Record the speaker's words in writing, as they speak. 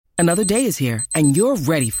Another day is here, and you're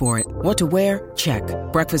ready for it. What to wear? Check.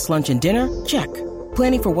 Breakfast, lunch, and dinner? Check.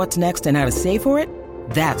 Planning for what's next and how to save for it?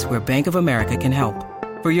 That's where Bank of America can help.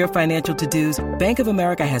 For your financial to-dos, Bank of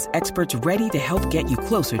America has experts ready to help get you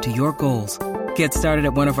closer to your goals. Get started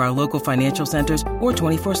at one of our local financial centers or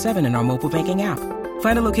 24/7 in our mobile banking app.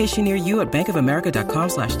 Find a location near you at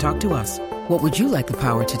bankofamerica.com/talktous. What would you like the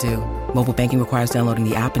power to do? Mobile banking requires downloading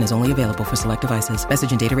the app and is only available for select devices.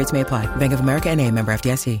 Message and data rates may apply. Bank of America N.A., member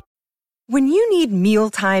FDIC. When you need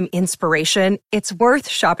mealtime inspiration, it's worth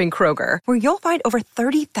shopping Kroger, where you'll find over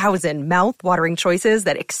 30,000 mouth-watering choices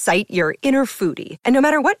that excite your inner foodie. And no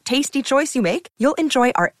matter what tasty choice you make, you'll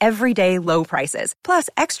enjoy our everyday low prices, plus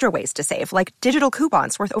extra ways to save, like digital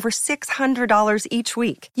coupons worth over $600 each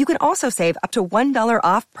week. You can also save up to $1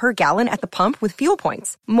 off per gallon at the pump with fuel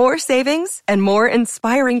points. More savings and more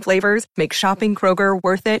inspiring flavors make shopping Kroger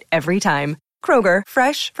worth it every time. Kroger,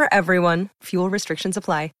 fresh for everyone. Fuel restrictions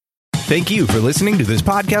apply. Thank you for listening to this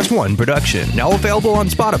Podcast One production. Now available on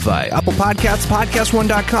Spotify, Apple Podcasts,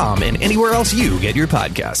 PodcastOne.com, and anywhere else you get your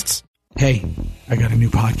podcasts. Hey, I got a new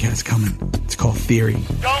podcast coming. It's called Theory.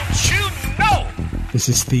 Don't you know? This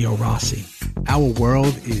is Theo Rossi. Our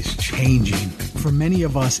world is changing. For many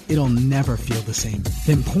of us, it'll never feel the same.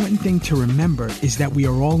 The important thing to remember is that we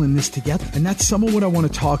are all in this together. And that's some of what I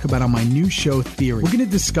want to talk about on my new show, Theory. We're going to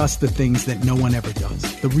discuss the things that no one ever does.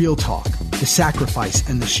 The real talk, the sacrifice,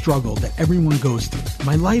 and the struggle that everyone goes through.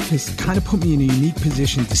 My life has kind of put me in a unique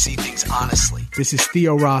position to see things honestly. This is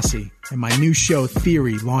Theo Rossi, and my new show,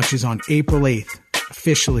 Theory, launches on April 8th,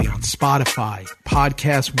 officially on Spotify,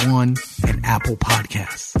 Podcast One, and Apple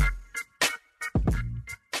Podcasts.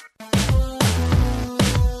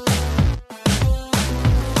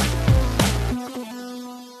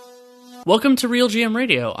 Welcome to Real GM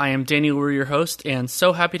Radio. I am Daniel Weir, your host, and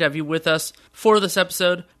so happy to have you with us for this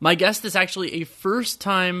episode. My guest is actually a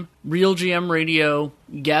first-time Real GM Radio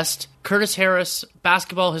guest. Curtis Harris,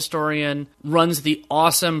 basketball historian, runs the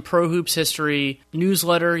awesome Pro Hoops History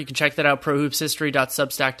newsletter. You can check that out,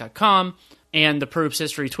 prohoopshistory.substack.com, and the Pro Hoops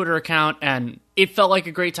History Twitter account, and it felt like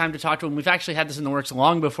a great time to talk to him. We've actually had this in the works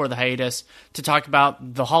long before the hiatus to talk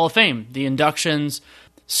about the Hall of Fame, the inductions,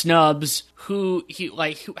 snubs, how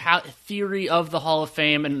theory of the Hall of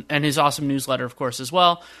Fame, and his awesome newsletter, of course, as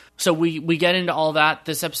well. So we get into all that.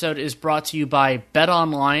 This episode is brought to you by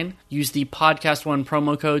BetOnline. Use the Podcast One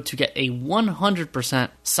promo code to get a 100%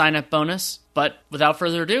 sign-up bonus. But without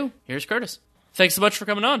further ado, here's Curtis. Thanks so much for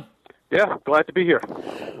coming on. Yeah, glad to be here.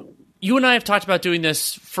 You and I have talked about doing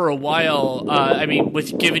this for a while.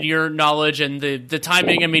 With given your knowledge and the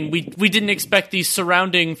timing, we didn't expect these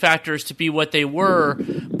surrounding factors to be what they were.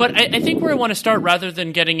 But I think where I want to start, rather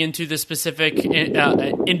than getting into the specific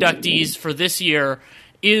inductees for this year,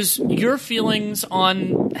 is your feelings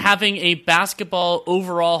on having a basketball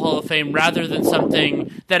overall Hall of Fame rather than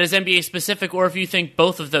something that is NBA specific, or if you think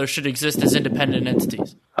both of those should exist as independent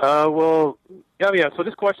entities. So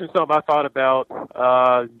this question is something I thought about,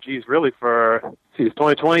 really for, it's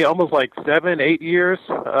 2020, almost like 7-8 years,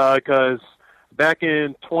 because back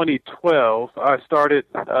in 2012, I started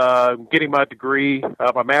getting my degree,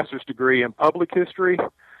 my master's degree in public history.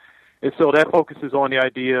 And so that focuses on the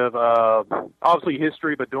idea of, obviously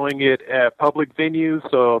history, but doing it at public venues,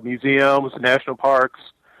 so museums, national parks,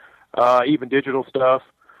 even digital stuff.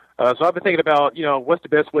 So I've been thinking about, what's the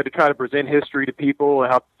best way to try to present history to people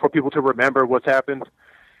and how for people to remember what's happened.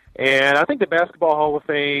 And I think the Basketball Hall of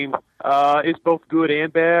Fame is both good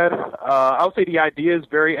and bad. I would say the idea is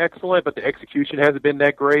very excellent, but the execution hasn't been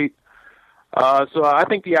that great. So I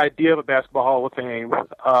think the idea of a Basketball Hall of Fame,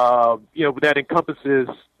 that encompasses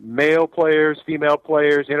male players, female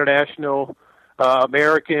players, international,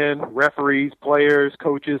 American, referees, players,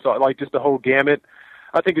 coaches, like just the whole gamut,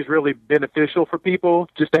 I think is really beneficial for people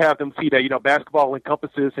just to have them see that, basketball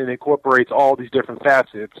encompasses and incorporates all these different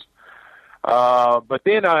facets. But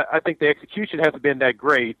then I think the execution hasn't been that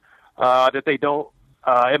great, that they don't,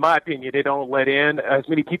 in my opinion, they don't let in as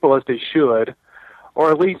many people as they should,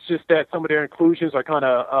 or at least just that some of their inclusions are kind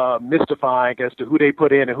of mystifying as to who they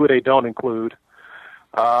put in and who they don't include.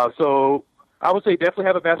 So I would say definitely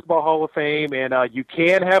have a Basketball Hall of Fame, and you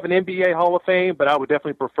can have an NBA Hall of Fame, but I would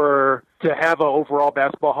definitely prefer to have an overall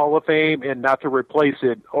Basketball Hall of Fame and not to replace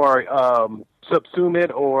it or subsume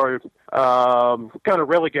it or kind of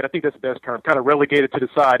relegate. I think that's the best term. Kind of relegate it to the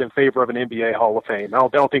side in favor of an NBA Hall of Fame. I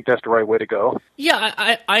don't think that's the right way to go.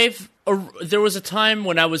 Yeah, there was a time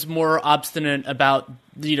when I was more obstinate about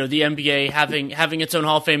the NBA having its own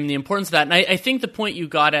Hall of Fame and the importance of that. And I think the point you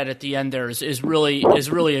got at the end there is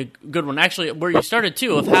really a good one. Actually, where you started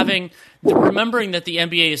too, of remembering that the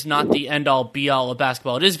NBA is not the end all be all of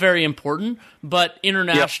basketball. It is very important, but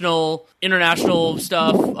international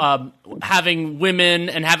stuff, having women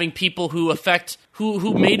and having people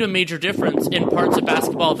who made a major difference in parts of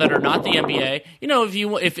basketball that are not the NBA.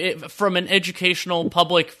 If from an educational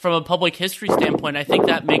from a public history standpoint, I think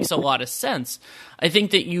that makes a lot of sense. I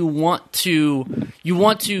think that you want to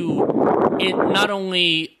not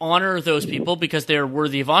only honor those people because they're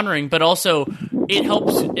worthy of honoring, but also it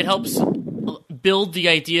helps build the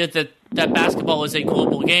idea that basketball is a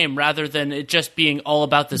global game rather than it just being all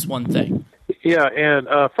about this one thing. Yeah, and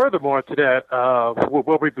furthermore to that,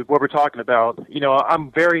 what we're talking about,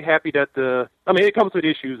 I'm very happy that it comes with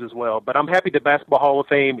issues as well, but I'm happy the Basketball Hall of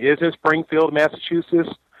Fame is in Springfield, Massachusetts.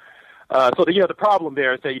 So the problem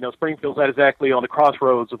there is that, Springfield's not exactly on the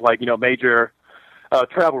crossroads of major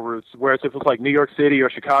travel routes, whereas if it's like New York City or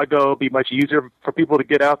Chicago, it'd be much easier for people to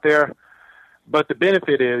get out there. But the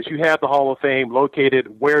benefit is you have the Hall of Fame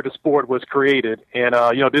located where the sport was created. And,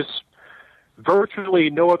 this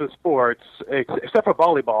virtually no other sports, except for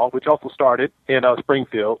volleyball, which also started in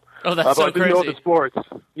Springfield. Oh, that's so crazy. There's no other sports.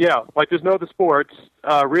 Yeah, there's no other sports,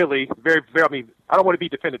 really. Very, very, I don't want to be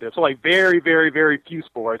definitive. So, very, very, very few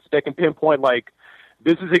sports that can pinpoint,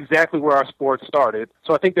 this is exactly where our sport started.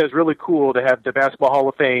 So I think that's really cool to have the Basketball Hall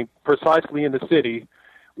of Fame precisely in the city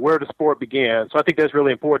where the sport began. So I think that's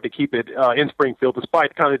really important to keep it in Springfield,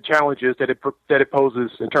 despite kind of challenges that it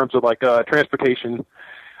poses in terms of transportation,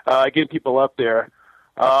 getting people up there.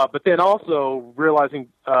 But then also realizing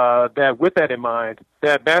that with that in mind,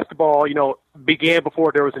 that basketball, began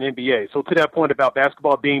before there was an NBA. So to that point about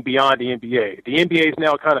basketball being beyond the NBA is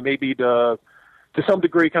now kind of maybe to some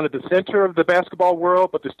degree kind of the center of the basketball world,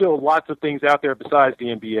 but there's still lots of things out there besides the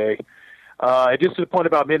NBA. And just to the point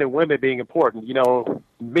about men and women being important,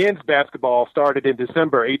 men's basketball started in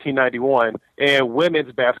December 1891, and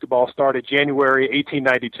women's basketball started January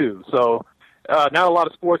 1892. So not a lot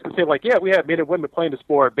of sports can say, we have men and women playing the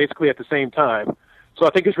sport basically at the same time. So I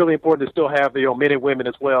think it's really important to still have men and women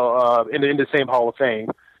as well in the same Hall of Fame.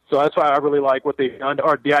 So that's why I really like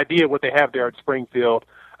the idea of what they have there at Springfield,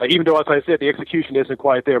 even though, as I said, the execution isn't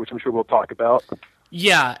quite there, which I'm sure we'll talk about.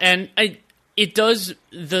 Yeah, and it does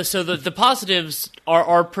the positives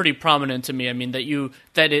are pretty prominent to me. I mean that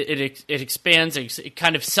it expands, it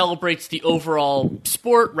kind of celebrates the overall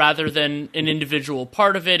sport rather than an individual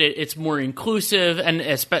part of it. It's more inclusive and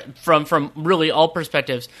from really all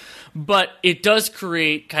perspectives. But it does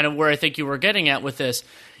create kind of where I think you were getting at with this.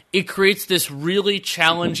 It creates this really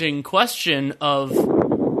challenging question of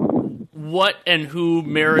what and who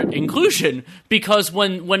merit inclusion, because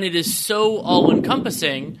when it is so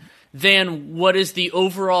all-encompassing, then what is the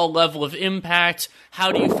overall level of impact?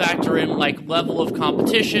 How do you factor in level of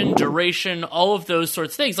competition, duration, all of those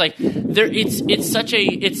sorts of things?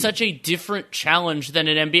 It's such a different challenge than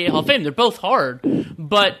an NBA Hall of Fame. They're both hard,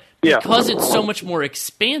 but because it's so much more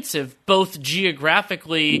expansive, both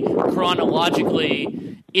geographically,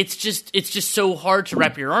 chronologically, it's just so hard to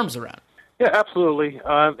wrap your arms around. Yeah, absolutely.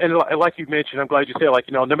 And like you mentioned, I'm glad you said,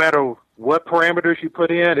 no matter what parameters you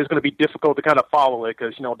put in, it's going to be difficult to kind of follow it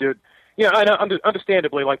because,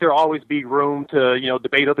 understandably, there'll always be room to,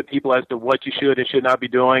 debate other people as to what you should and should not be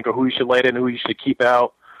doing or who you should let in and who you should keep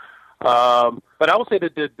out. But I would say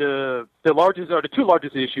that the largest or the two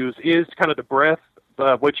largest issues is kind of the breadth.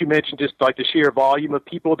 What you mentioned, just the sheer volume of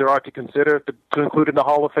people there are to consider to include in the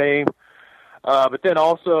Hall of Fame. But then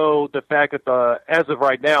also the fact that as of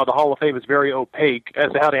right now, the Hall of Fame is very opaque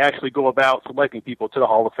as to how they actually go about selecting people to the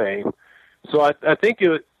Hall of Fame. So I think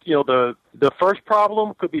the first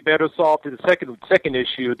problem could be better solved in the second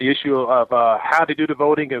issue, the issue of how they do the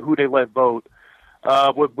voting and who they let vote.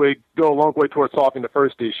 Would go a long way towards solving the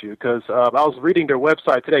first issue because I was reading their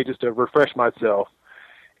website today just to refresh myself.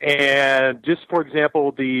 And just, for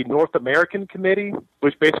example, the North American Committee,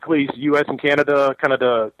 which basically is U.S. and Canada, kind of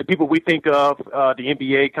the people we think of, the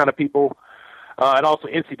NBA kind of people, and also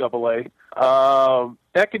NCAA.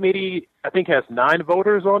 That committee, I think, has 9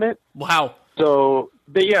 voters on it. Wow. So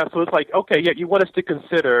it's you want us to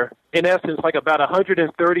consider, in essence, about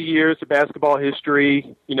 130 years of basketball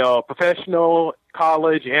history, professional,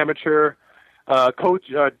 college, amateur,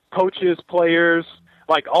 coaches, players,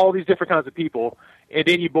 all these different kinds of people. And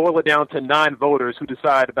then you boil it down to 9 voters who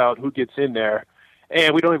decide about who gets in there.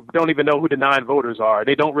 and we don't even know who the 9 voters are.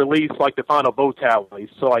 They don't release like the final vote tallies.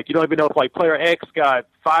 So like you don't even know if like player X got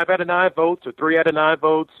 5 out of 9 votes or 3 out of 9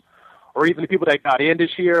 votes, or even the people that got in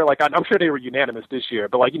this year. Like I'm sure they were unanimous this year,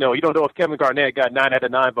 but like you don't know if Kevin Garnett got 9 out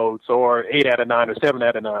of 9 votes or 8 out of 9 or 7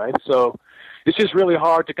 out of 9. So it's just really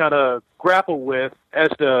hard to kind of grapple with as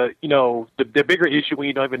the bigger issue when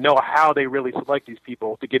you don't even know how they really select these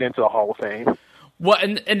people to get into the Hall of Fame. Well,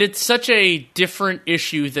 and it's such a different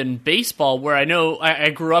issue than baseball, where I know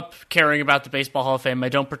I grew up caring about the Baseball Hall of Fame. I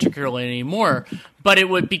don't particularly anymore, but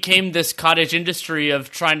it became this cottage industry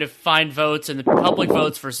of trying to find votes and the public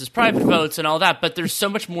votes versus private votes and all that. But there's so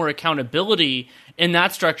much more accountability in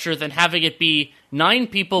that structure than having it be 9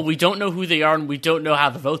 people. We don't know who they are and we don't know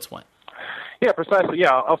how the votes went. Yeah, precisely.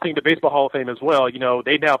 Yeah, I was thinking the Baseball Hall of Fame as well.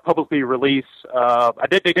 They now publicly release.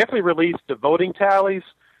 They definitely released the voting tallies.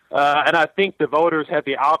 And I think the voters have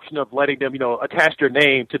the option of letting them, attach their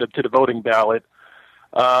name to the voting ballot.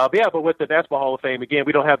 But with the Basketball Hall of Fame, again,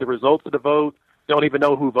 we don't have the results of the vote. Don't even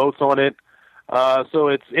know who votes on it. So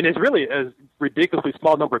it's really a ridiculously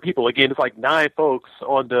small number of people. Again, it's like 9 folks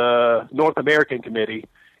on the North American committee.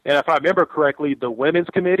 And if I remember correctly, the women's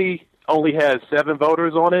committee only has 7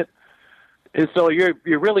 voters on it. And so you're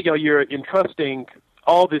really, you're entrusting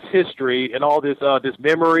all this history and all this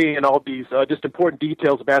memory and all these just important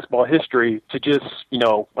details of basketball history to just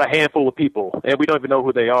a handful of people, and we don't even know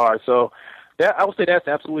who they are. So I would say that's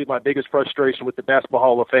absolutely my biggest frustration with the Basketball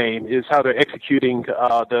Hall of Fame is how they're executing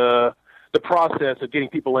the process of getting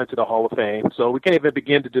people into the Hall of Fame. So we can't even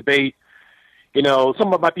begin to debate.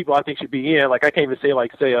 Some of my people I think should be in. Like I can't even say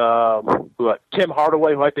Tim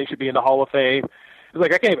Hardaway, who I think should be in the Hall of Fame. It's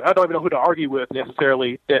like I don't even know who to argue with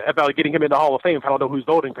necessarily about getting him in the Hall of Fame if I don't know who's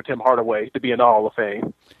voting for Tim Hardaway to be in the Hall of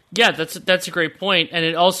Fame. Yeah, that's a great point, and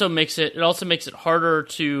it also makes it harder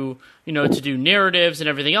to to do narratives and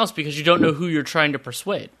everything else because you don't know who you're trying to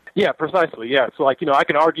persuade. Yeah, precisely. Yeah, so I can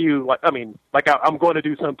argue I'm going to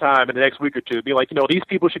do sometime in the next week or two, be like these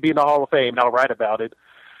people should be in the Hall of Fame, and I'll write about it.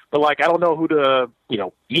 But I don't know who to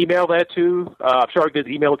email that to. I'm sure I could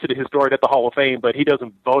email it to the historian at the Hall of Fame, but he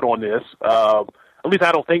doesn't vote on this. At least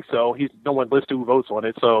I don't think so. No one lists who votes on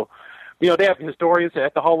it. So, they have historians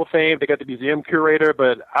at the Hall of Fame. They got the museum curator,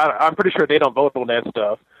 but I'm pretty sure they don't vote on that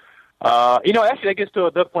stuff. Actually, that gets to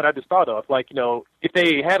another point I just thought of. If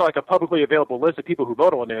they had a publicly available list of people who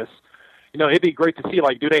vote on this, it'd be great to see.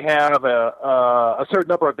 Do they have a certain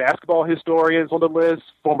number of basketball historians on the list,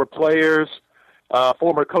 former players,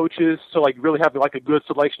 former coaches? So, really have a good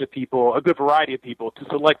selection of people, a good variety of people to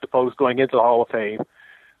select the folks going into the Hall of Fame.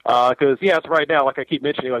 Because it's right now, like I keep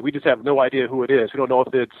mentioning, we just have no idea who it is. We don't know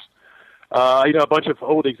if it's, a bunch of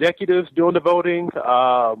old executives doing the voting,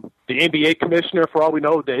 the NBA commissioner, for all we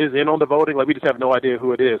know, that is in on the voting. We just have no idea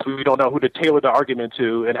who it is. We don't know who to tailor the argument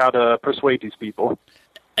to and how to persuade these people.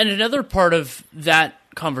 And another part of that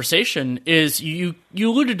conversation is you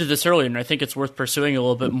alluded to this earlier, and I think it's worth pursuing a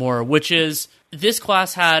little bit more, which is this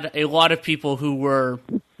class had a lot of people who were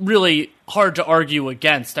really hard to argue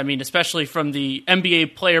against. I mean, especially from the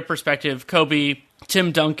NBA player perspective, Kobe,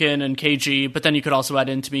 Tim Duncan, and KG, but then you could also add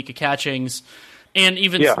in Tamika Catchings, and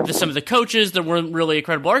even some of the coaches, there weren't really a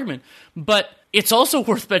credible argument. But it's also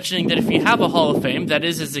worth mentioning that if you have a Hall of Fame that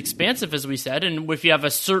is as expansive as we said, and if you have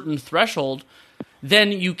a certain threshold,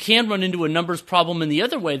 then you can run into a numbers problem in the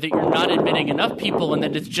other way, that you're not admitting enough people, and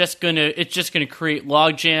that it's just gonna create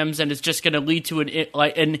log jams, and it's just gonna lead to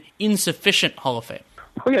an insufficient Hall of Fame.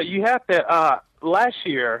 Oh yeah, you have that last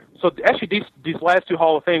year. So actually, these last 2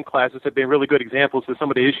 Hall of Fame classes have been really good examples of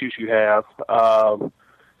some of the issues you have.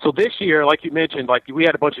 So this year, like you mentioned, we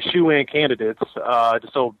had a bunch of shoe-in candidates.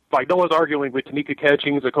 So no one's arguing with Tamika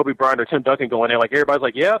Catchings or Kobe Bryant or Tim Duncan going there.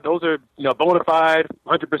 Everybody's yeah, those are bona fide,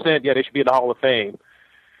 100%. Yeah, they should be in the Hall of Fame.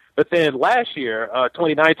 But then last year,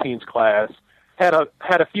 2019's class had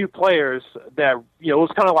a few players that it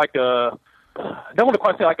was kind of like a, I don't want to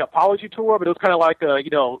quite say an apology tour, but it was kind of like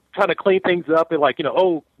trying to clean things up and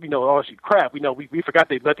crap, we forgot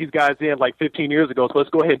they let these guys in 15 years ago, so let's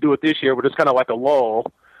go ahead and do it this year. But it's kind of like a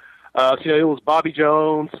lull. It was Bobby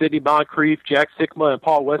Jones, Sidney Moncrief, Jack Sikma, and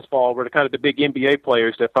Paul Westphal were the big NBA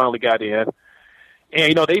players that finally got in.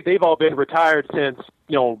 And, they've all been retired since,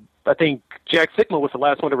 I think Jack Sikma was the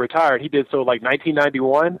last one to retire. He did so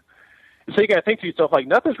 1991. So you got to think to yourself,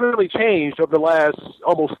 nothing's really changed over the last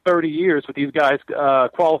almost 30 years with these guys'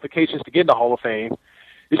 qualifications to get in the Hall of Fame.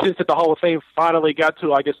 It's just that the Hall of Fame finally got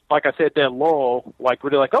to, I guess, like I said, that lull, where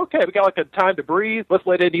they're okay, we got a time to breathe. Let's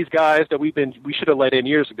let in these guys that we should have let in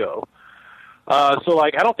years ago. I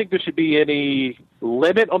don't think there should be any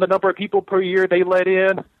limit on the number of people per year they let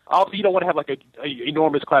in. obviously you don't want to have like a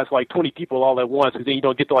enormous class, like 20 people all at once, because then you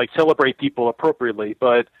don't get to like celebrate people appropriately.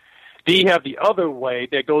 But then you have the other way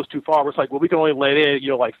that goes too far, where it's like, well, we can only let in,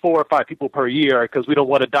 like 4 or 5 people per year because we don't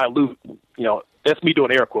want to dilute, that's me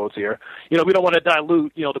doing air quotes here. We don't want to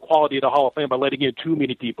dilute, the quality of the Hall of Fame by letting in too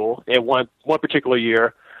many people in one particular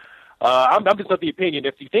year. I'm just of the opinion,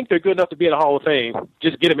 if you think they're good enough to be in the Hall of Fame,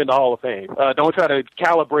 just get them in the Hall of Fame. Don't try to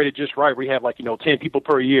calibrate it just right where you have 10 people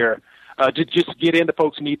per year. Just get in the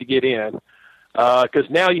folks who need to get in. Because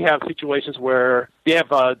now you have situations where you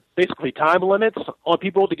have basically time limits on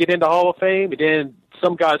people to get into the Hall of Fame, and then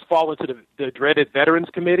some guys fall into the dreaded Veterans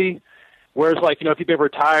Committee, whereas if you've been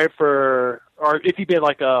retired or if you've been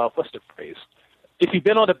what's the phrase? If you've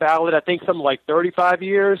been on the ballot, I think something like 35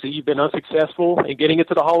 years, and you've been unsuccessful in getting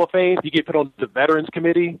into the Hall of Fame, you get put on the Veterans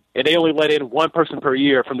Committee, and they only let in one person per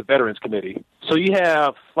year from the Veterans Committee. So you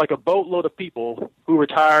have a boatload of people who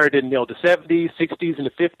retired in the 70s, 60s, and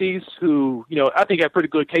the 50s who, I think have pretty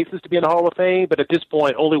good cases to be in the Hall of Fame, but at this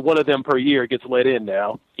point, only one of them per year gets let in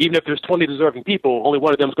now. Even if there's 20 deserving people, only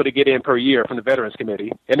one of them is going to get in per year from the Veterans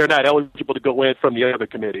Committee, and they're not eligible to go in from the other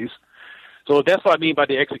committees. So that's what I mean by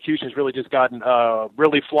the execution's really just gotten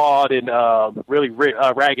really flawed and really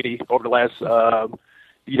raggedy over the last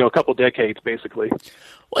couple decades, basically.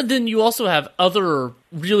 Well, then you also have other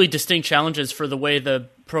really distinct challenges for the way the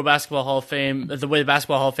Basketball Hall of Fame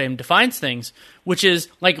defines things, which is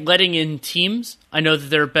letting in teams. I know that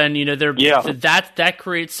there have been, that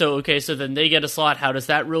creates, so then they get a slot. How does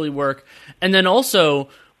that really work? And then also,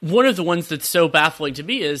 one of the ones that's so baffling to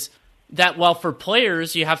me is that while for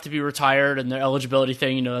players you have to be retired and their eligibility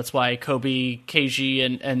thing, that's why Kobe,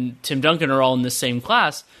 KG, and Tim Duncan are all in the same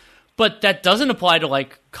class. But that doesn't apply to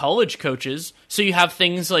college coaches. So you have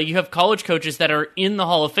things you have college coaches that are in the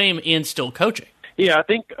Hall of Fame and still coaching. Yeah, I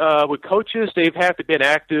think with coaches, they've had to been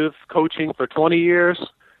active coaching for 20 years.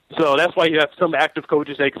 So that's why you have some active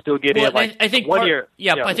coaches that can still get in I think 1 year.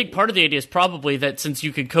 Yeah, I think part of the idea is probably that since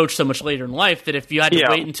you could coach so much later in life, that if you had to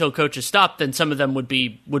wait until coaches stopped, then some of them would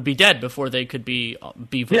be dead before they could be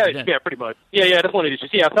voted in. Yeah, pretty much. Yeah, that's one of the issues.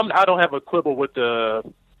 Yeah, I don't have a quibble with the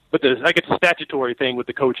statutory thing with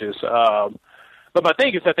the coaches. But my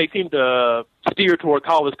thing is that they seem to steer toward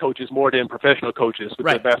college coaches more than professional coaches with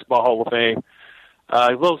the Basketball Hall of Fame.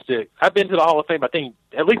 I've been to the Hall of Fame, I think,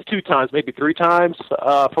 at least 2 times, maybe 3 times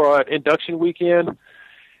for an induction weekend.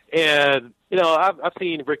 And, I've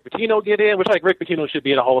seen Rick Pitino get in, which Rick Pitino should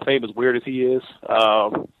be in the Hall of Fame as weird as he is.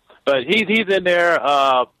 But he's in there.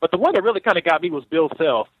 But the one that really kind of got me was Bill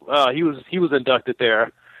Self. He was inducted there.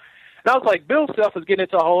 And I was like, Bill Self is getting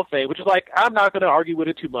into the Hall of Fame, which is I'm not going to argue with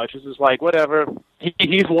it too much. It's just whatever.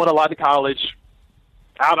 He's won a lot in college.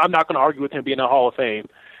 I'm not going to argue with him being in the Hall of Fame.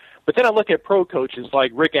 But then I look at pro coaches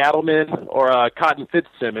like Rick Adelman or Cotton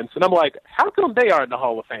Fitzsimmons, and I'm like, how come they aren't in the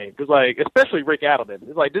Hall of Fame? Because, especially Rick Adelman.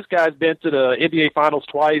 It's this guy's been to the NBA Finals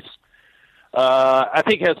twice. I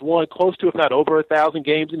think has won close to, if not over, 1,000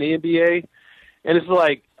 games in the NBA. And it's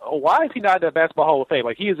why is he not in the Basketball Hall of Fame?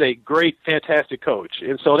 He is a great, fantastic coach.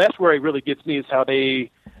 And so that's where it really gets me, is how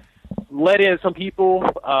they let in some people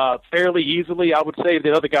fairly easily. I would say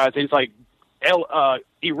the other guys, it's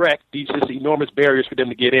erect these just enormous barriers for them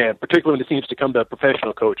to get in, particularly when it seems to come to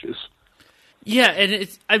professional coaches. Yeah, and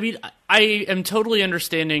I am totally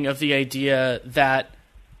understanding of the idea that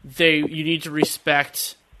you need to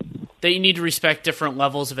respect different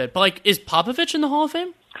levels of it. But is Popovich in the Hall of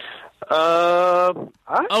Fame? He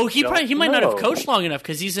might not have coached long enough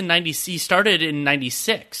because he's in 90. He started in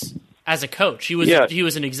 96 as a coach. He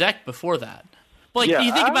was an exec before that. But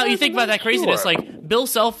you think about that craziness. Bill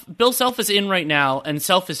Self is in right now, and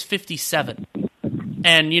Self is 57,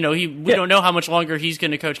 and we don't know how much longer he's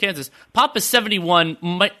going to coach Kansas. Pop is 71,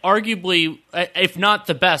 might arguably, if not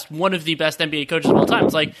the best, one of the best NBA coaches of all time.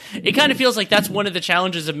 It's it kind of feels like that's one of the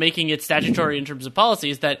challenges of making it statutory in terms of policy,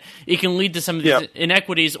 is that it can lead to some of these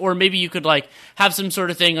inequities, or maybe you could have some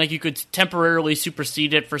sort of thing you could temporarily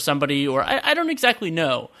supersede it for somebody, or I don't exactly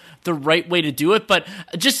know the right way to do it, but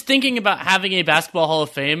just thinking about having a Basketball Hall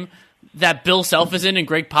of Fame that Bill Self is in and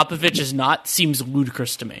Greg Popovich is not seems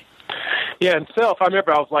ludicrous to me. Yeah, and Self, I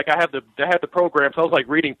remember I had the program, so I was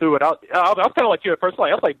reading through it. I was kind of like you at first.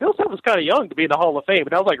 I was Bill Self was kind of young to be in the Hall of Fame,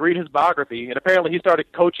 and I was reading his biography, and apparently he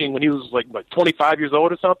started coaching when he was 25 years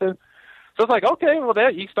old or something. So it's okay, well,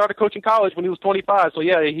 he started coaching college when he was 25, so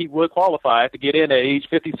yeah, he would qualify to get in at age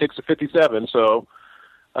 56 or 57. So.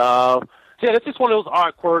 Yeah, that's just one of those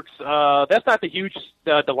odd quirks. That's not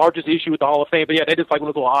the largest issue with the Hall of Fame, but yeah, that is one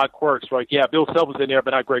of those odd quirks. Bill Self was in there, but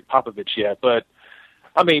not Greg Popovich yet. But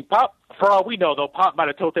I mean, Pop, for all we know, though, Pop might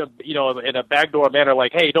have told them, in a backdoor manner,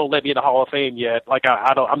 like, "Hey, don't let me in the Hall of Fame yet. Like,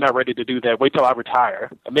 I'm not ready to do that. Wait till I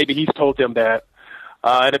retire." Maybe he's told them that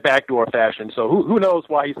in a backdoor fashion. So who knows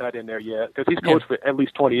why he's not in there yet? Because he's coached for at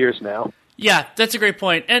least 20 years now. Yeah, that's a great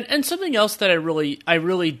point. And something else that I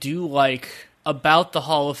really do like about the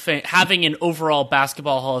Hall of Fame, having an overall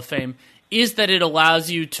basketball Hall of Fame, is that it allows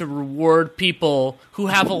you to reward people who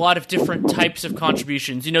have a lot of different types of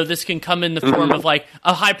contributions. This can come in the form of like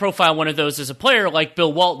a high-profile one of those as a player, like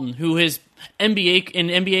Bill Walton, who his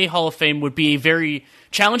NBA Hall of Fame would be a very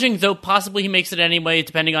challenging, though possibly he makes it anyway,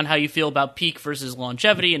 depending on how you feel about peak versus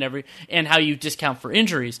longevity and how you discount for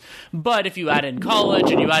injuries. But if you add in college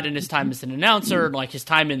and you add in his time as an announcer and like his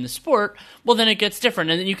time in the sport, well, then it gets different.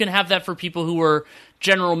 And then you can have that for people who were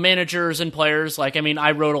general managers and players. Like,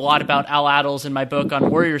 I wrote a lot about Al Attles in my book on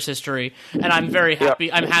Warriors history, and I'm very happy.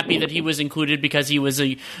 Yeah. I'm happy that he was included because he was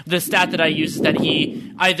the stat that I use is that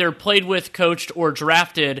he either played with, coached, or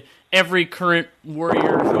drafted every current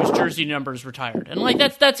Warrior whose jersey number is retired. And like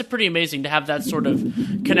that's pretty amazing to have that sort of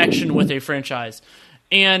connection with a franchise.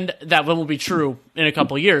 And that will be true in a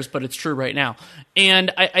couple of years, but it's true right now.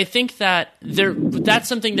 And I think that that's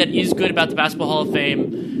something that is good about the Basketball Hall of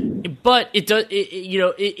Fame, but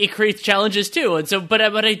it creates challenges too. And so, but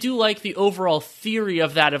I do like the overall theory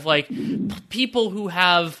of that, of like people who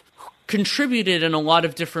have contributed in a lot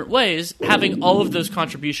of different ways, having all of those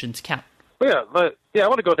contributions count. I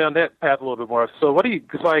want to go down that path a little bit more. So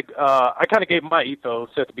because I kind of gave my ethos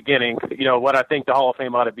at the beginning, what I think the Hall of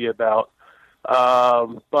Fame ought to be about.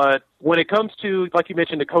 But when it comes to, like you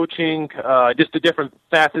mentioned, the coaching, just the different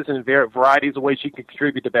facets and varieties of ways you can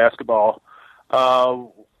contribute to basketball,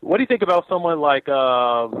 what do you think about someone like,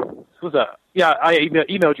 who's that? Yeah, I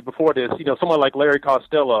emailed you before this, someone like Larry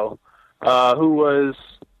Costello, who was,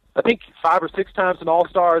 I think 5 or 6 times an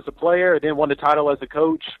All-Star as a player, and then won the title as a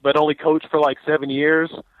coach, but only coached for like 7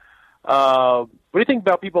 years. What do you think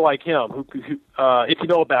about people like him, who if you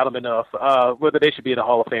know about them enough, whether they should be in the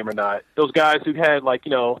Hall of Fame or not? Those guys who had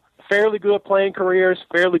fairly good playing careers,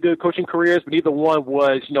 fairly good coaching careers, but neither one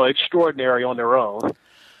was extraordinary on their own.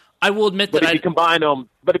 I will admit that if you combine them,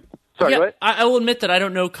 go ahead. I will admit that I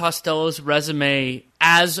don't know Costello's resume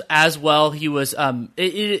as well. He was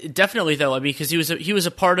definitely though, because he was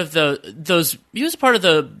a part of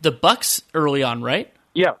the Bucks early on, right?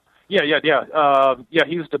 Yeah. He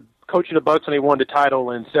was the coach of the Bucks when they won the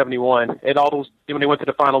title in '71, and all those when they went to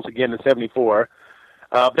the finals again in '74.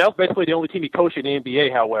 That was basically the only team he coached in the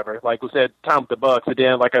NBA. However, was that time with the Bucks, and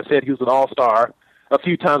then, like I said, he was an All-Star a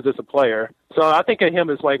few times as a player. So I think of him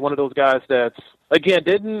as one of those guys that's, again,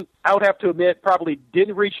 I would have to admit, probably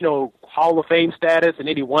didn't reach Hall of Fame status in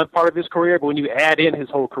any one part of his career, but when you add in his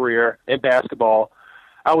whole career in basketball,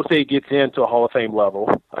 I would say he gets into a Hall of Fame level.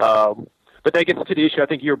 But that gets to the issue I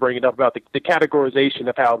think you were bringing up about the categorization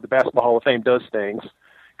of how the Basketball Hall of Fame does things.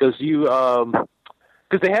 Because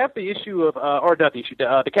they have the issue of, or not the issue,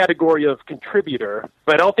 the category of contributor,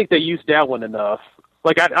 but I don't think they use that one enough.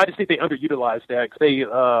 I just think they underutilized that.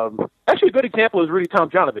 Actually, a good example is Rudy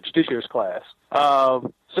Tomjanovich, this year's class.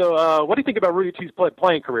 So what do you think about Rudy T's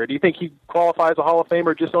playing career? Do you think he qualifies a Hall of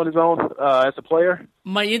Famer just on his own as a player?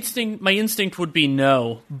 My instinct would be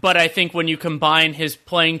no, but I think when you combine his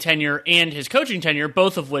playing tenure and his coaching tenure,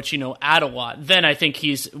 both of which add a lot, then I think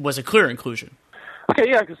was a clear inclusion.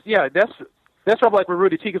 Okay, that's probably with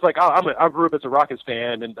Rudy T. Because I grew up as a Rockets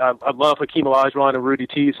fan, and I love Hakeem Olajuwon and Rudy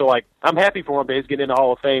T. So I'm happy for him that he's getting in the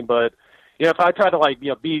Hall of Fame. But if I try to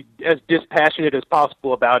be as dispassionate as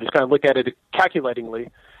possible about it, just kind of look at it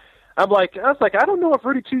calculatingly, I don't know if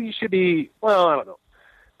Rudy T. should be. Well, I don't know.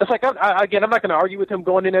 It's I'm not going to argue with him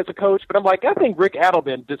going in as a coach, but I think Rick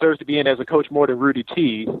Adelman deserves to be in as a coach more than Rudy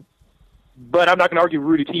T. But I'm not going to argue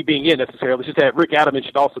Rudy T. being in necessarily. It's just that Rick Adelman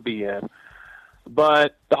should also be in.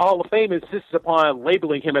 But the Hall of Fame insists upon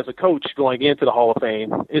labeling him as a coach going into the Hall of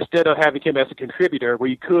Fame instead of having him as a contributor, where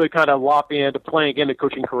you could kind of lop into playing in the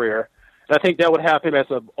coaching career. And I think that would have him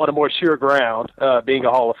on a more sure ground, being a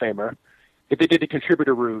Hall of Famer, if they did the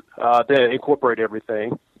contributor route that incorporate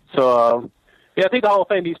everything. So, I think the Hall of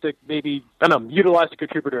Fame needs to maybe, utilize the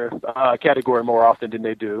contributor category more often than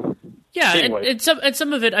they do. Yeah, anyway. and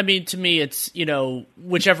some of it, to me, it's,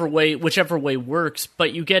 whichever way works,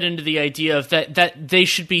 but you get into the idea of that they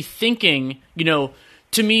should be thinking,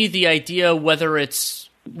 to me, the idea, whether it's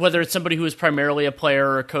whether it's somebody who is primarily a player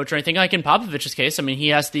or a coach or anything, like in Popovich's case, I mean, he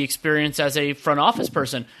has the experience as a front office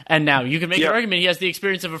person. And now you can make an argument he has the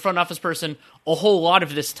experience of a front office person a whole lot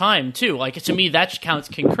of this time, too. Like, to me, that counts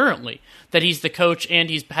concurrently, that he's the coach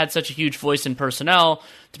and he's had such a huge voice in personnel,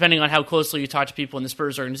 depending on how closely you talk to people in the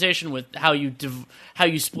Spurs organization, with how you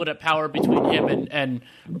split up power between him and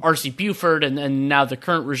R.C. Buford and now the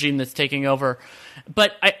current regime that's taking over.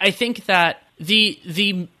 But I think that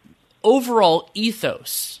the overall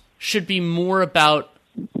ethos should be more about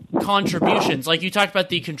contributions. Like you talked about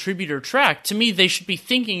the contributor track. To me, they should be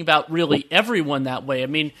thinking about really everyone that way. I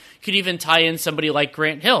mean, you could even tie in somebody like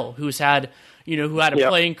Grant Hill, who had a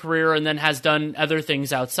playing career and then has done other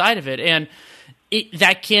things outside of it. And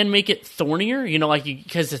that can make it thornier,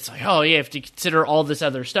 because it's like, oh, yeah, you have to consider all this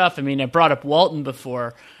other stuff. I mean, I brought up Walton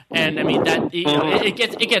before, and I mean that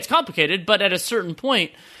it gets complicated. But at a certain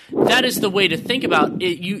point, that is the way to think about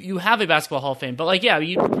it. You have a basketball Hall of Fame, but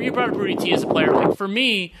you brought up Rudy T as a player. Like, for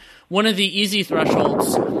me, one of the easy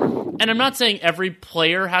thresholds, and I'm not saying every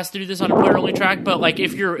player has to do this on a player-only track, but like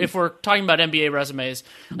if we're talking about NBA resumes,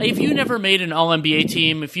 like if you never made an All-NBA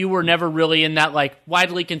team, if you were never really in that like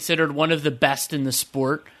widely considered one of the best in the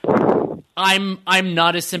sport, I'm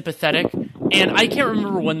not as sympathetic. And I can't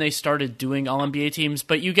remember when they started doing All-NBA teams,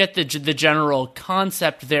 but you get the general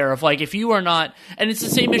concept there of like if you are not, and it's the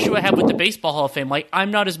same issue I have with the Baseball Hall of Fame. Like,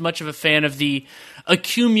 I'm not as much of a fan of the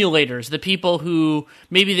accumulators, the people who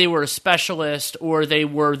maybe they were a specialist or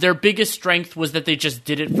their biggest strength was that they just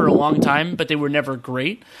did it for a long time, but they were never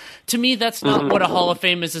great. To me, that's not what a Hall of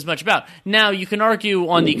Fame is as much about. Now, you can argue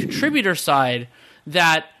on the contributor side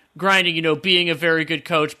that grinding, being a very good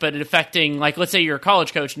coach, but it affecting, like, let's say you're a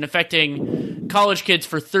college coach and affecting college kids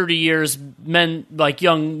for 30 years, men, like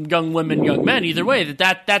young women, young men, either way,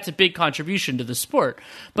 that's a big contribution to the sport.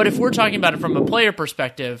 But if we're talking about it from a player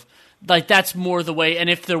perspective, like, that's more the way. And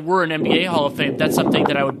if there were an NBA Hall of Fame, that's something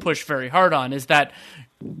that I would push very hard on, is that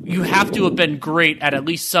you have to have been great at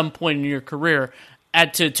least some point in your career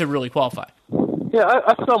to really qualify. Yeah,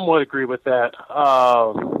 I somewhat agree with that.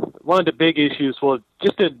 One of the big issues was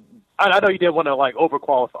I know you didn't want to like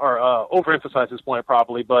overqualify or overemphasize this point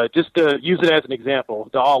probably, but just to use it as an example,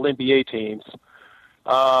 the All NBA teams.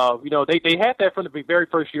 They had that from the very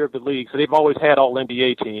first year of the league, so they've always had All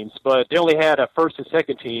NBA teams, but they only had a first and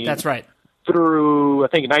second team. That's right. Through I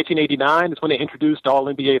think 1989 is when they introduced All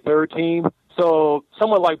NBA third team. So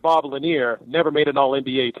someone like Bob Lanier never made an All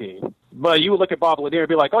NBA team, but you would look at Bob Lanier and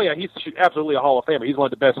be like, oh yeah, he's absolutely a Hall of Famer. He's one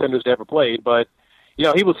of the best centers to ever played, but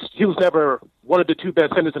he was never one of the two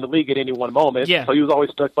best centers in the league at any one moment. Yeah. So he was always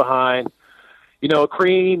stuck behind,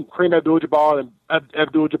 Kareem Abdul-Jabbar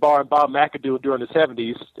and Bob McAdoo during the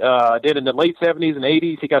 70s. Then in the late 70s and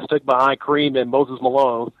 80s, he got stuck behind Kareem and Moses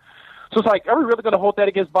Malone. So it's like, are we really going to hold that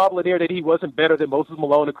against Bob Lanier that he wasn't better than Moses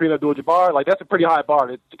Malone and Kareem Abdul-Jabbar? Like, that's a pretty high bar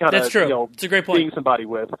to kind of, that's true. It's a great point. Being somebody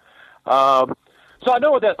with. So I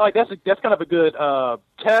know that that's kind of a good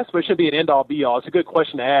test, but it shouldn't be an end-all, be-all. It's a good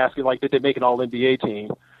question to ask, like, did they make an All-NBA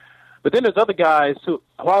team? But then there's other guys who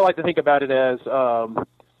I like to think about it as,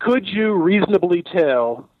 could you reasonably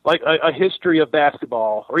tell, like, a history of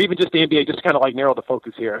basketball, or even just the NBA, just kind of like narrow the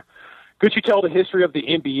focus here. Could you tell the history of the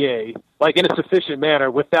NBA, like, in a sufficient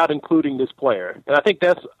manner without including this player? And I think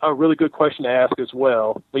that's a really good question to ask as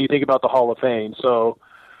well when you think about the Hall of Fame. So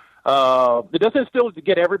it doesn't still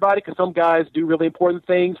get everybody, because some guys do really important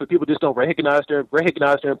things, but people just don't recognize their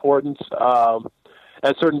importance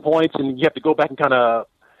at certain points, and you have to go back and kind of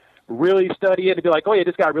really study it and be like, oh yeah,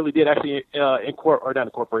 this guy really did actually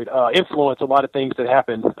influence a lot of things that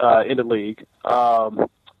happened in the league.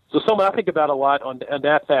 So someone I think about a lot on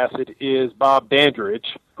that facet is Bob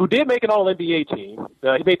Dandridge, who did make an All-NBA team.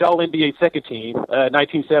 He made the All-NBA second team in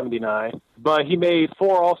 1979. But he made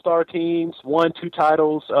 4 All-Star teams, won 2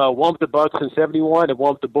 titles, one with the Bucks in 71 and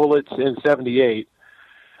one with the Bullets in 78.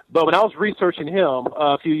 But when I was researching him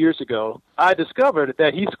a few years ago, I discovered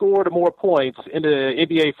that he scored more points in the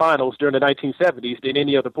NBA Finals during the 1970s than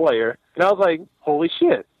any other player. And I was like, holy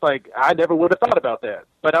shit. Like, I never would have thought about that.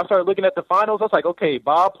 But I started looking at the finals. I was like, okay,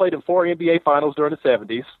 Bob played in 4 NBA Finals during the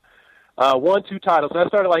 70s, won 2 titles. And I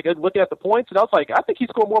started, like, looking at the points, and I was like, I think he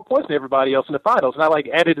scored more points than everybody else in the finals. And I, like,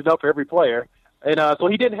 added it up for every player. And so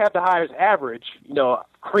he didn't have the highest average.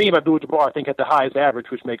 Kareem Abdul-Jabbar, I think, had the highest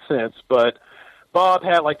average, which makes sense. But Bob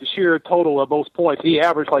had, like, the sheer total of most points. He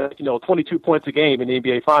averaged, 22 points a game in the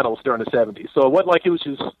NBA Finals during the 70s. So it wasn't like he was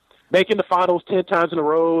just making the finals 10 times in a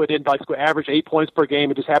row and then, like, average 8 points per game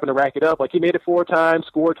and just happened to rack it up. Like, he made it 4 times,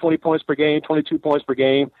 scored 20 points per game, 22 points per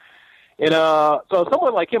game. And so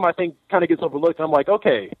someone like him, I think, kind of gets overlooked. I'm like,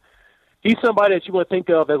 okay, he's somebody that you would think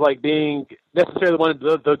of as like being necessarily one of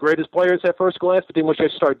the greatest players at first glance, but then once you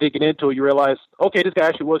start digging into it, you realize, okay, this guy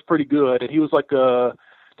actually was pretty good, and he was like the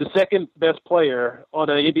second best player on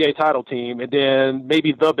an NBA title team, and then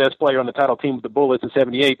maybe the best player on the title team with the Bullets in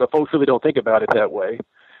 '78, but folks really don't think about it that way.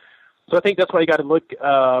 So I think that's why you got to look,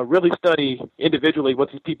 really study individually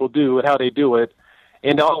what these people do and how they do it.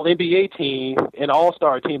 And the All-NBA team and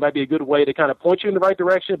All-Star team might be a good way to kind of point you in the right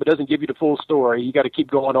direction, but doesn't give you the full story. You got to keep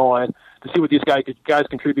going on to see what these guys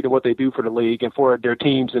contribute and what they do for the league and for their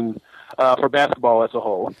teams and for basketball as a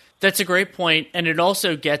whole. That's a great point, and it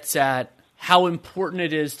also gets at how important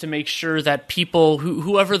it is to make sure that people,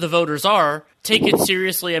 whoever the voters are, take it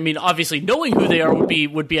seriously. I mean, obviously, knowing who they are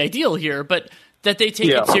would be ideal here, but that they take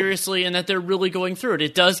it seriously and that they're really going through it.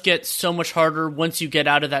 It does get so much harder once you get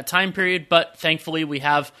out of that time period, but thankfully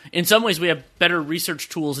in some ways we have better research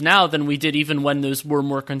tools now than we did even when those were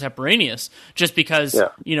more contemporaneous, just because,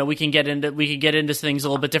 we can get into things a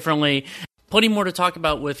little bit differently. Plenty more to talk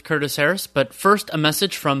about with Curtis Harris, but first a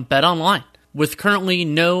message from BetOnline. With currently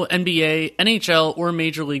no NBA, NHL, or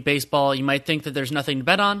Major League Baseball, you might think that there's nothing to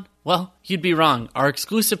bet on. Well, you'd be wrong. Our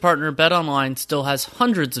exclusive partner, BetOnline, still has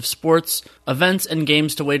hundreds of sports, events, and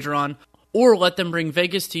games to wager on, or let them bring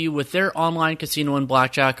Vegas to you with their online casino and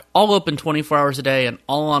blackjack, all open 24 hours a day and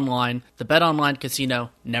all online. The BetOnline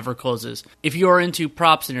casino never closes. If you are into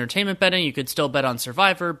props and entertainment betting, you could still bet on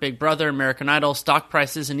Survivor, Big Brother, American Idol, stock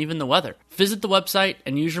prices, and even the weather. Visit the website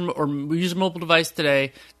and use your mobile device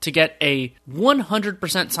today to get a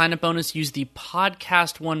 100% sign-up bonus. Use the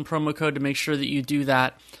Podcast1 promo code to make sure that you do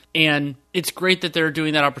that. And it's great that they're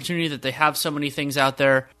doing that opportunity, that they have so many things out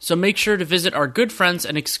there. So make sure to visit our good friends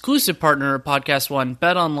and exclusive partner, Podcast One,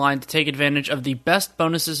 BetOnline, to take advantage of the best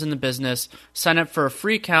bonuses in the business. Sign up for a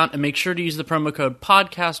free account and make sure to use the promo code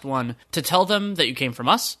Podcast1 to tell them that you came from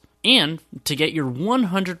us and to get your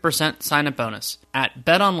 100% sign-up bonus at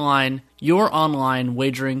BetOnline, your online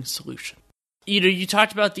wagering solution. You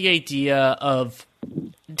talked about the idea of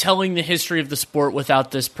telling the history of the sport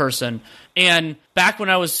without this person. And back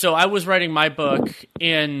when I was writing my book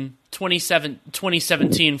in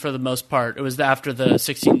 2017 for the most part. It was after the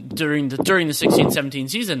during the 16-17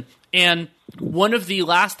 season. And one of the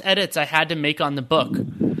last edits I had to make on the book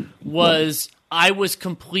was I was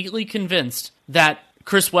completely convinced that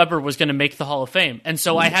Chris Webber was going to make the Hall of Fame. And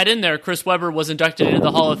so I had in there Chris Webber was inducted into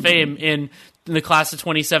the Hall of Fame in the class of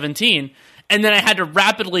 2017. And then I had to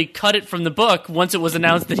rapidly cut it from the book once it was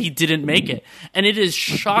announced that he didn't make it. And it is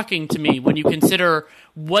shocking to me when you consider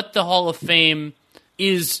what the Hall of Fame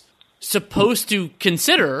is supposed to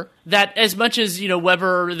consider, that as much as,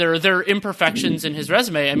 Webber, there are imperfections in his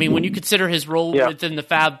resume. I mean, when you consider his role within the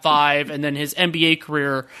Fab Five and then his NBA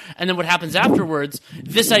career and then what happens afterwards,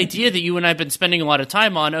 this idea that you and I have been spending a lot of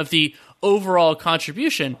time on of the overall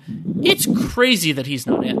contribution, it's crazy that he's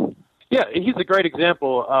not in. Yeah, he's a great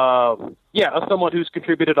example of someone who's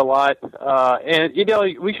contributed a lot. And,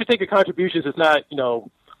 we should think of contributions as not,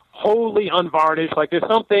 wholly unvarnished. Like, there's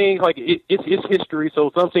some things, like, it's history,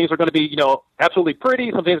 so some things are going to be, absolutely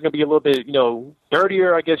pretty. Some things are going to be a little bit,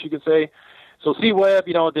 dirtier, I guess you could say. So C-Webb,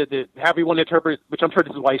 however you want to interpret, which I'm sure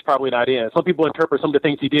this is why he's probably not in. Some people interpret some of the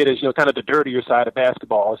things he did as, kind of the dirtier side of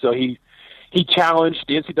basketball. So he challenged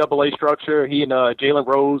the NCAA structure. He and Jalen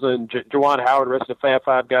Rose and Juwan Howard, the rest of the Fab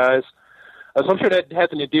Five guys. So I'm sure that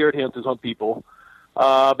hasn't endeared him to some people.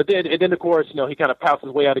 But then, of course, he kind of pouts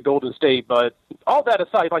his way out of Golden State. But all that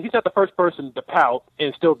aside, like, he's not the first person to pout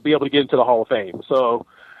and still be able to get into the Hall of Fame. So,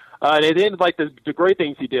 and then, like, the great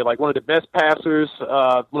things he did, like one of the best passers, one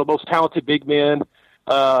of the most talented big men.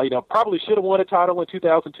 Probably should have won a title in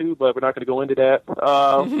 2002, but we're not going to go into that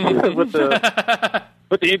with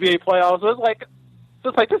the NBA playoffs. So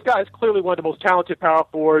it's like this guy is clearly one of the most talented power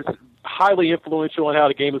forwards, highly influential in how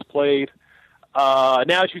the game is played.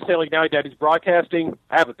 Now, as you say, like, now that he's broadcasting,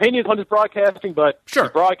 I have opinions on his broadcasting, but sure, he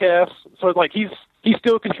broadcasts. So it's like he's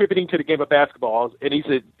still contributing to the game of basketball, and he's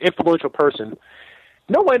an influential person.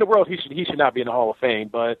 No way in the world he should not be in the Hall of Fame.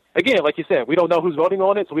 But again, like you said, we don't know who's voting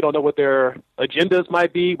on it, so we don't know what their agendas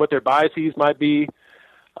might be, what their biases might be.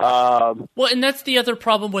 Well, and that's the other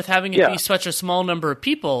problem with having it be such a small number of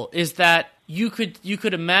people, is that you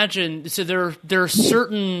could imagine. So there are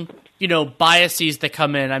certain biases that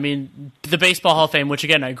come in. I mean, the Baseball Hall of Fame, which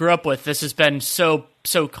again I grew up with, this has been so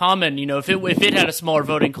common. If it had a smaller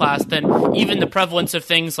voting class, then even the prevalence of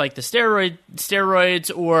things like the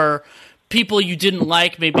steroids or people you didn't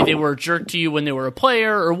like, maybe they were a jerk to you when they were a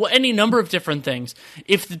player, or any number of different things.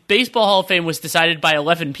 If the Baseball Hall of Fame was decided by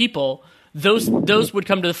 11 people, those would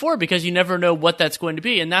come to the fore because you never know what that's going to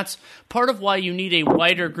be. And that's part of why you need a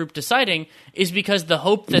wider group deciding, is because the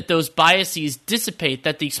hope that those biases dissipate,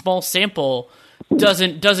 that the small sample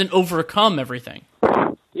doesn't overcome everything.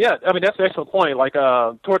 Yeah, I mean, that's an excellent point. Like,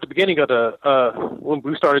 toward the beginning of when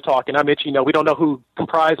we started talking, I mentioned, we don't know who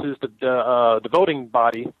comprises the voting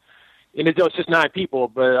body, and it's just 9 people.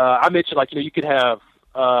 But I mentioned, you could have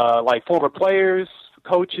former players,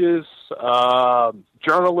 coaches,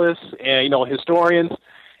 journalists, and historians.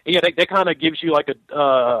 And, that kind of gives you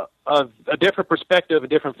a different perspective, a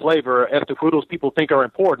different flavor as to who those people think are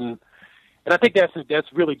important. And I think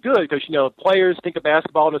that's really good because, players think of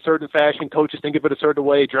basketball in a certain fashion, coaches think of it a certain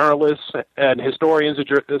way, journalists and historians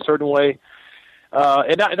a certain way.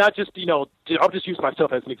 And not just, I'll just use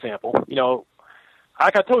myself as an example.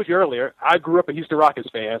 Like I told you earlier, I grew up a Houston Rockets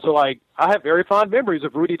fan. So, I have very fond memories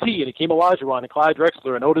of Rudy T. and Hakeem Olajuwon and Clyde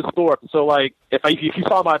Drexler and Otis Thorpe. And so, if you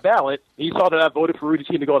saw my ballot and you saw that I voted for Rudy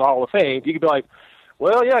T. to go to the Hall of Fame, you could be like,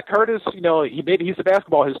 well, yeah, Curtis, he's a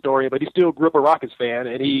basketball historian, but he still grew up a Rockets fan,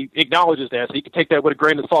 and he acknowledges that, so he can take that with a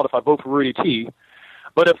grain of salt if I vote for Rudy T.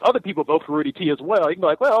 But if other people vote for Rudy T as well, you can be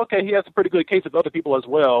like, well, okay, he has a pretty good case of other people as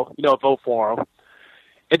well, vote for him.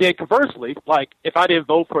 And then conversely, if I didn't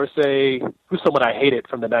vote for, say, who's someone I hated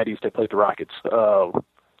from the 90s that played the Rockets, Karl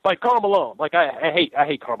Malone. I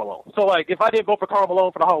hate Karl Malone. So, if I didn't vote for Karl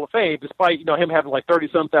Malone for the Hall of Fame, despite, him having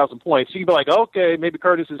 30-some thousand points, you can be like, okay, maybe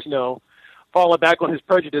Curtis is, falling back on his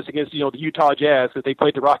prejudice against, the Utah Jazz because they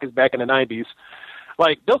played the Rockets back in the 90s.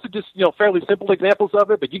 Those are just, fairly simple examples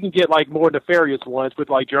of it, but you can get, more nefarious ones with,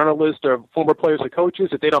 journalists or former players or coaches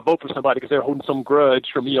if they don't vote for somebody because they're holding some grudge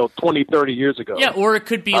from, 20, 30 years ago. Yeah, or it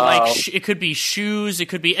could be, it could be shoes, it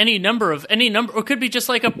could be any number, or it could be just,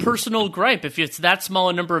 a personal gripe. If it's that small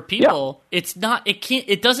a number of people,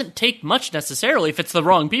 it doesn't take much necessarily if it's the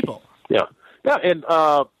wrong people. Yeah. Yeah, and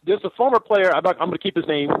there's a former player, I'm going to keep his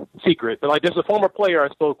name secret, but there's a former player I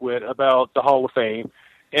spoke with about the Hall of Fame,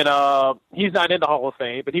 and he's not in the Hall of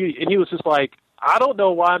Fame, but he was just like, I don't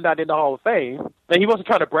know why I'm not in the Hall of Fame. And he wasn't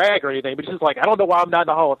trying to brag or anything, but he's just like, I don't know why I'm not in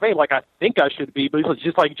the Hall of Fame. I think I should be, but he's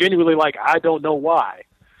just genuinely I don't know why.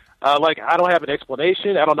 I don't have an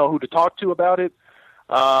explanation. I don't know who to talk to about it.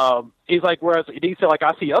 He's whereas he said,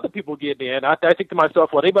 I see other people getting in. I think to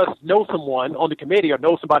myself, well, they must know someone on the committee or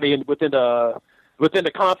know somebody within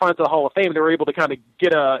the confines of the Hall of Fame. They were able to kind of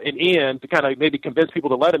get an in to kind of maybe convince people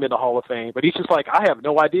to let him in the Hall of Fame. But he's just I have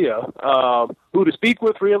no idea who to speak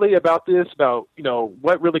with really about this, about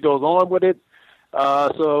what really goes on with it.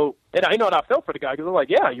 And I and I felt for the guy because I'm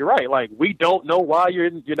yeah, you're right. We don't know why you're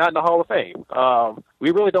not in the Hall of Fame.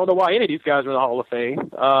 We really don't know why any of these guys are in the Hall of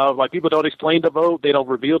Fame. People don't explain the vote, they don't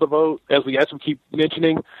reveal the vote, as we keep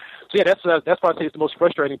mentioning. So yeah, that's why I say it's the most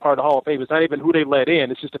frustrating part of the Hall of Fame. It's not even who they let in;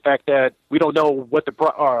 it's just the fact that we don't know what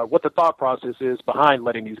the thought process is behind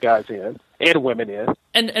letting these guys in and women in.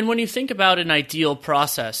 And when you think about an ideal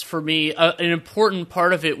process, for me, an important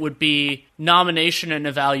part of it would be nomination and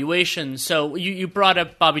evaluation. So you brought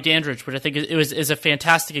up Bobby Dandridge, which I think is a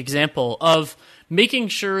fantastic example of making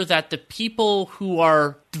sure that the people who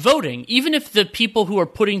are voting, even if the people who are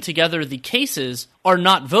putting together the cases are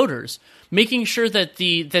not voters, making sure that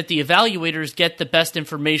the evaluators get the best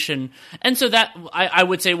information. And so that, I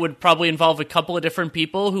would say, would probably involve a couple of different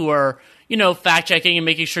people who are, fact-checking and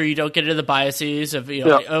making sure you don't get into the biases of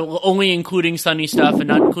only including sunny stuff and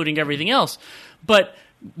not including everything else. But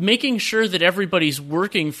making sure that everybody's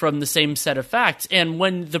working from the same set of facts. And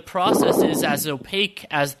when the process is as opaque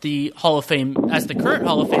as the Hall of Fame, as the current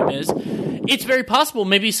Hall of Fame is, it's very possible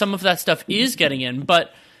maybe some of that stuff is getting in.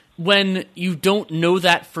 But when you don't know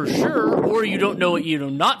that for sure, or you don't know it, you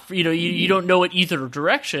don't know it either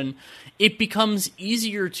direction, it becomes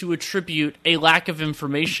easier to attribute a lack of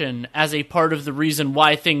information as a part of the reason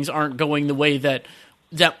why things aren't going the way that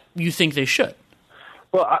you think they should.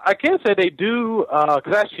 Well, I can say they do,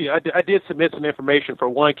 because actually I did submit some information for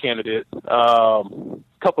one candidate a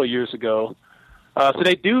couple of years ago. So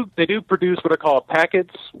they do produce what are called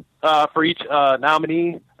packets for each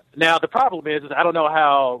nominee. Now, the problem is I don't know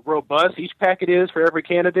how robust each packet is for every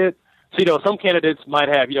candidate. So, some candidates might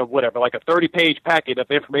have, like a 30-page packet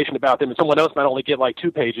of information about them, and someone else might only get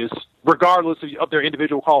 2 pages, regardless of their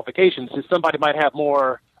individual qualifications. So somebody might have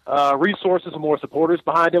more resources and more supporters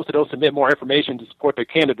behind them, so they'll submit more information to support their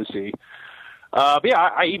candidacy. But yeah,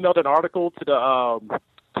 I emailed an article to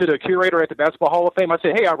the curator at the Basketball Hall of Fame. I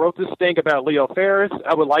said, hey, I wrote this thing about Leo Ferris.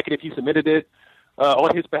 I would like it if you submitted it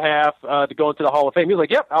on his behalf to go into the Hall of Fame. He was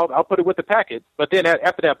like, yep, I'll put it with the packet. But then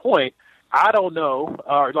after that point, I don't know,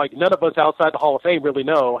 none of us outside the Hall of Fame really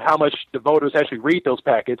know how much the voters actually read those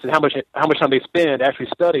packets and how much time they spend actually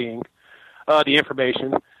studying the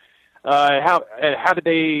information. How do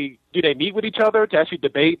they meet with each other to actually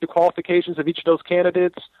debate the qualifications of each of those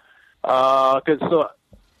candidates? Because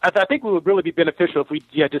I think it would really be beneficial if we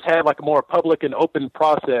just had like a more public and open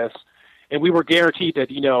process, and we were guaranteed that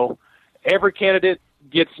every candidate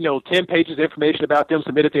gets 10 pages of information about them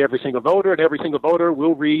submitted to every single voter, and every single voter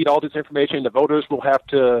will read all this information. The voters will have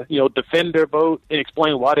to defend their vote and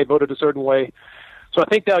explain why they voted a certain way. So I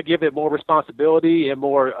think that'll give it more responsibility and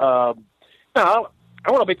more. I don't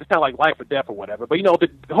want to make this sound like life or death or whatever, but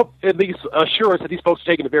at least assure us that these folks are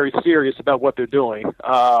taking it very serious about what they're doing,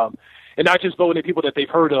 and not just voting at people that they've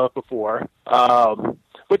heard of before,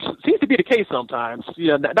 which seems to be the case sometimes.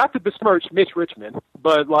 Not to besmirch Mitch Richmond,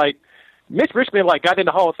 but like Mitch Richmond got into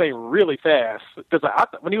the Hall of Fame really fast, because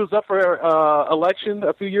when he was up for election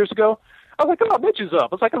a few years ago, I was like, oh, Mitch is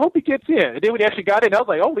up. I was like, I hope he gets in. And then when he actually got in, I was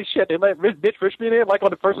like, holy shit, they let Mitch Richmond in, on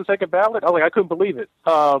the first and second ballot? I was like, I couldn't believe it.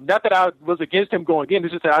 Not that I was against him going in.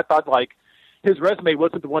 It's just that I thought, his resume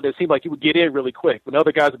wasn't the one that seemed like he would get in really quick, when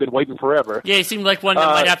other guys have been waiting forever. Yeah, he seemed like one that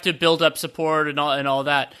might have to build up support and all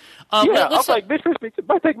that. I was like, Mitch Richmond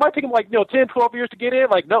might take him 10, 12 years to get in.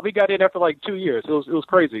 No, he got in after 2 years. It was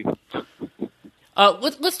crazy.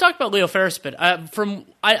 Let's talk about Leo Ferris a bit.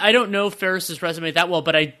 I don't know Ferris's resume that well,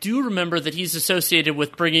 but I do remember that he's associated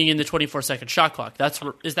with bringing in the 24-second shot clock.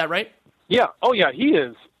 Is that right? Yeah. Oh, yeah, he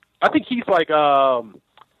is. I think he's so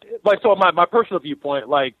my personal viewpoint,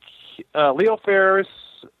 Leo Ferris,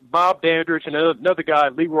 Bob Dandridge, and another guy,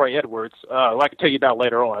 Leroy Edwards, who I can tell you about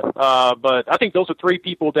later on. But I think those are three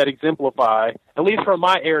people that exemplify, at least from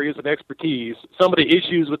my areas of expertise, some of the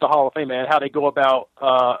issues with the Hall of Fame and how they go about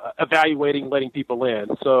evaluating letting people in.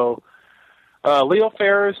 So Leo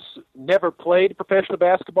Ferris never played professional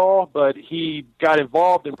basketball, but he got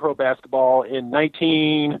involved in pro basketball in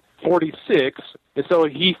 1946, and so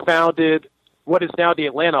he founded what is now the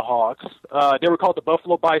Atlanta Hawks. They were called the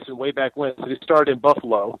Buffalo Bison way back when, so they started in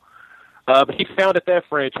Buffalo. But he founded that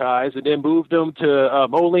franchise and then moved them to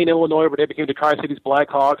Moline, Illinois, where they became the Tri-Cities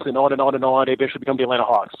Blackhawks, and on and on and on. They eventually become the Atlanta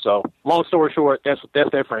Hawks. So, long story short, that's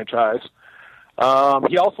their franchise.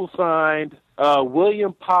 He also signed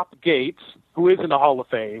William Pop Gates, who is in the Hall of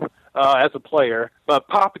Fame as a player. But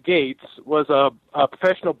Pop Gates was a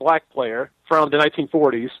professional black player from the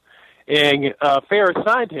 1940s. And Ferris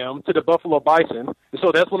signed him to the Buffalo Bison.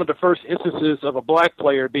 So that's one of the first instances of a black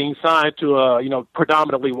player being signed to a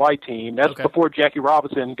predominantly white team. That's before Jackie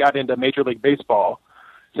Robinson got into Major League Baseball.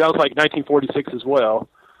 So that was 1946 as well.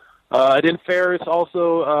 And then Ferris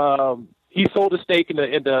also he sold a stake in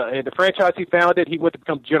the franchise he founded. He went to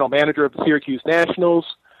become general manager of the Syracuse Nationals.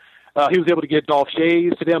 He was able to get Dolph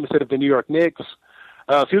Schayes to them instead of the New York Knicks.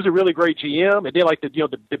 So he was a really great GM, and then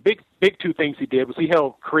the big two things he did was he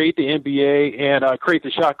helped create the NBA and create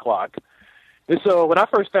the shot clock. And so when I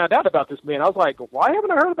first found out about this man, I was like, why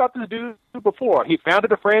haven't I heard about this dude before? He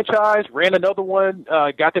founded a franchise, ran another one,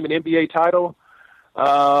 got them an NBA title,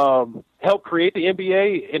 helped create the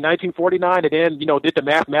NBA in 1949, and then did the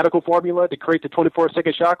mathematical formula to create the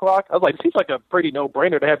 24-second shot clock. I was like, it seems like a pretty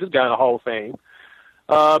no-brainer to have this guy in the Hall of Fame.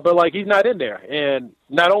 But he's not in there, and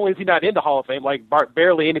not only is he not in the Hall of Fame,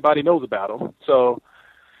 barely anybody knows about him. So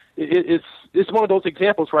it's one of those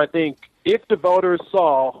examples where I think if the voters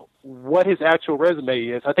saw what his actual resume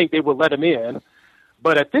is, I think they would let him in.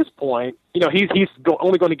 But at this point, he's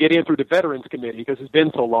only going to get in through the Veterans Committee because it's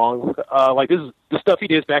been so long. This is the stuff he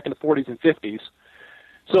did back in the 40s and 50s.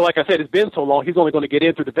 So like I said, it's been so long, he's only going to get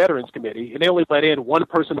in through the Veterans Committee, and they only let in one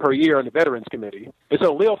person per year on the Veterans Committee. And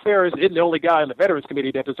so Leo Ferris isn't the only guy in the Veterans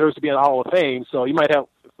Committee that deserves to be in the Hall of Fame. So you might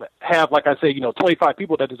have like I say, 25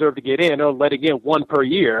 people that deserve to get in, they're letting in one per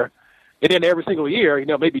year. And then every single year,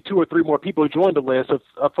 maybe 2 or 3 more people join the list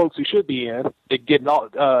of folks who should be in that get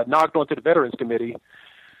knocked onto the Veterans Committee.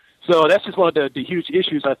 So that's just one of the huge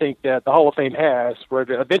issues I think that the Hall of Fame has, where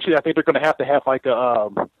eventually I think they're going to have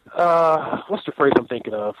what's the phrase I'm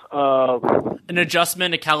thinking of? An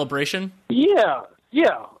adjustment, a calibration? Yeah.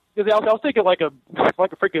 Because I was thinking like a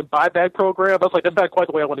freaking buyback program. I was like, that's not quite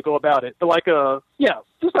the way I want to go about it. But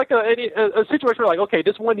just like a situation where okay,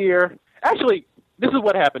 this one year, actually, this is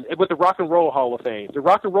what happened with the Rock and Roll Hall of Fame. The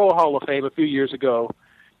Rock and Roll Hall of Fame a few years ago,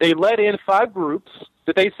 they let in 5 groups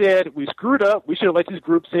that they said, we screwed up. We should have let these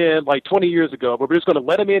groups in 20 years ago, but we're just going to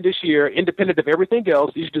let them in this year, independent of everything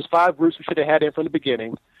else. These are just 5 groups we should have had in from the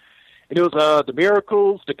beginning. And it was the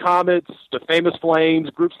Miracles, the Comets, the Famous Flames,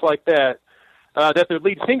 groups like that, that their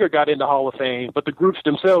lead singer got in the Hall of Fame, but the groups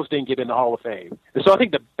themselves didn't get in the Hall of Fame. And so I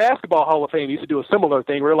think the Basketball Hall of Fame used to do a similar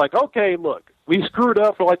thing where okay, look, we screwed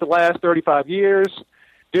up for the last 35 years.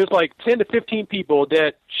 there's like 10 to 15 people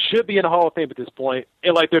that should be in the Hall of Fame at this point,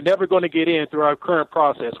 and like they're never going to get in through our current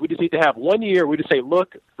process. We just need to have 1 year. We just say,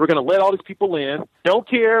 look, we're going to let all these people in. Don't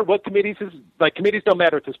care what committees is like. Committees don't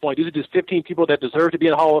matter at this point. These are just 15 people that deserve to be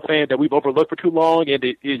in the Hall of Fame that we've overlooked for too long, and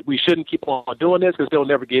we shouldn't keep on doing this because they'll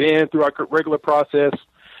never get in through our regular process.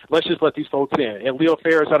 Let's just let these folks in. And Leo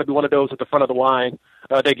Ferris ought to be one of those at the front of the line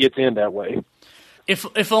that gets in that way.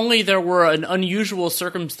 If only there were an unusual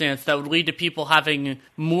circumstance that would lead to people having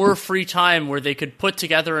more free time where they could put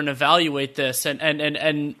together and evaluate this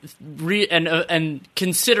and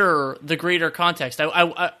consider the greater context.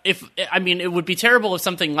 It would be terrible if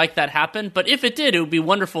something like that happened, but if it did, it would be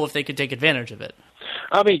wonderful if they could take advantage of it.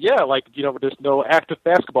 I mean, yeah, like, there's no active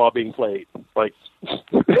basketball being played. Like,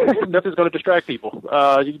 nothing's going to distract people.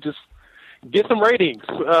 You just get some ratings,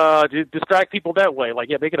 distract people that way. Like,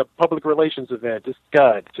 yeah, make it a public relations event. Just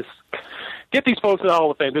get these folks in the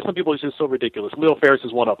Hall of Fame. There's some people who's just so ridiculous. Leo Ferris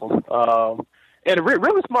is one of them. And a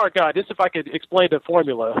really smart guy. Just if I could explain the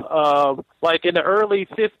formula. Like in the early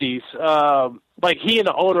 50s, like he and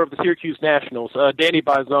the owner of the Syracuse Nationals, Danny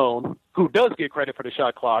Bison, who does get credit for the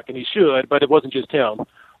shot clock, and he should, but it wasn't just him.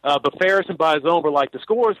 But Ferris and Bison were like, the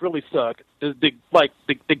scores really suck.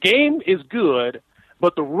 The game is good,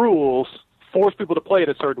 but the rules force people to play it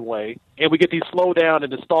a certain way, and we get these slow down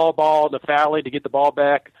and the stall ball and the fouling to get the ball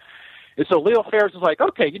back. And so Leo Ferris is like,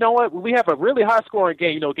 okay, you know what? We have a really high-scoring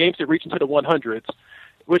game, games that reach into the 100s,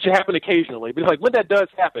 which happen occasionally. But he's like, when that does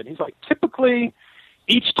happen, he's like, typically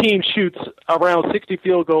each team shoots around 60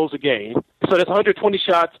 field goals a game. So that's 120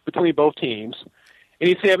 shots between both teams. And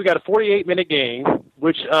he said we got a 48-minute game,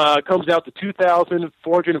 which comes out to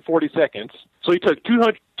 2,440 seconds. So he took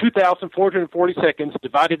 2,440 seconds,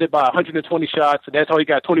 divided it by 120 shots, and that's how he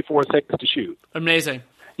got 24 seconds to shoot. Amazing.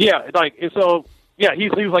 Yeah, he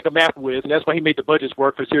was like a math whiz, and that's why he made the budgets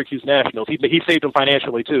work for Syracuse Nationals. He saved them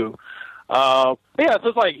financially, too. So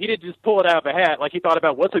it's like he didn't just pull it out of a hat. Like, he thought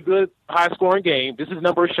about what's a good high-scoring game. This is the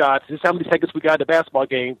number of shots. This is how many seconds we got in the basketball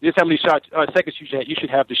game. This is how many seconds you should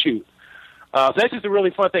have to shoot. So that's just a really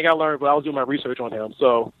fun thing I learned when I was doing my research on him.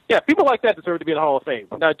 So, yeah, people like that deserve to be in the Hall of Fame.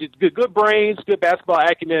 Now, just good brains, good basketball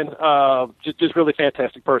acumen, just really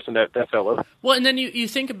fantastic person, that fellow. Well, and then you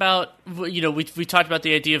think about, we talked about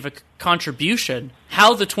the idea of a contribution,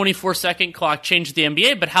 how the 24-second clock changed the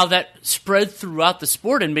NBA, but how that spread throughout the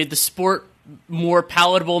sport and made the sport more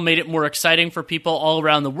palatable, made it more exciting for people all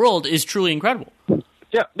around the world is truly incredible.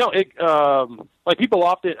 Yeah, no, like people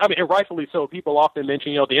often, and rightfully so, people often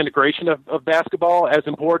mention, the integration of basketball as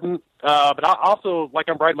important. But I also, like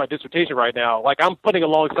I'm writing my dissertation right now, like I'm putting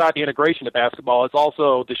alongside the integration of basketball, it's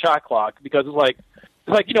also the shot clock, because it's like,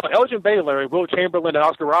 Elgin Baylor and Wilt Chamberlain and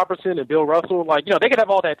Oscar Robertson and Bill Russell, like, they could have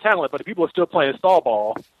all that talent, but the people are still playing stall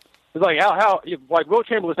ball. It's like, like Wilt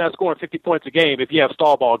Chamberlain's not scoring 50 points a game if you have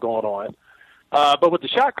stall ball going on. But with the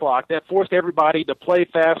shot clock, that forced everybody to play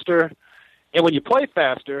faster. And when you play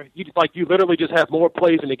faster, you literally just have more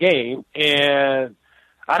plays in the game. And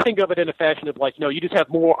I think of it in a fashion of you just have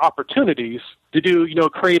more opportunities to do,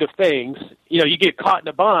 creative things. You get caught in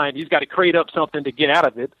a bind, you just got to create up something to get out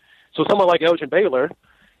of it. So someone like Elgin Baylor,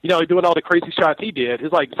 doing all the crazy shots he did,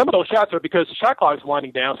 it's like some of those shots are because the shot clock is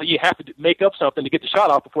winding down, so you have to make up something to get the shot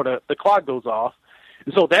off before the clock goes off.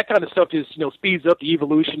 And so that kind of stuff just, speeds up the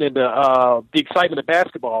evolution and the excitement of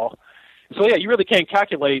basketball. So, yeah, you really can't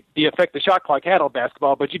calculate the effect the shot clock had on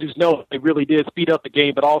basketball, but you just know it really did speed up the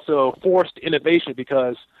game, but also forced innovation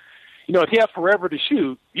because, if you have forever to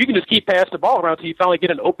shoot, you can just keep passing the ball around until you finally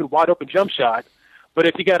get an wide open jump shot. But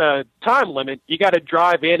if you got a time limit, you got to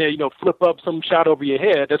drive in and, flip up some shot over your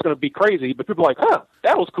head. That's going to be crazy. But people are like,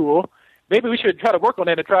 that was cool. Maybe we should try to work on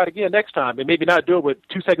that and try it again next time. And maybe not do it with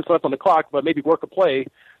 2 seconds left on the clock, but maybe work a play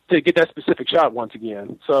to get that specific shot once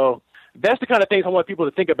again. So that's the kind of things I want people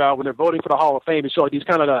to think about when they're voting for the Hall of Fame, and show these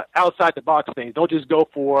kind of outside-the-box things. Don't just go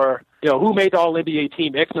for, who made the All-NBA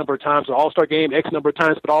team X number of times, or All-Star game X number of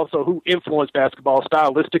times, but also who influenced basketball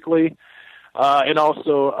stylistically and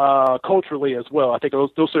also culturally as well. I think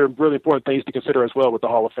those are really important things to consider as well with the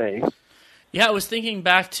Hall of Fame. Yeah, I was thinking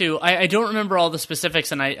back to, I don't remember all the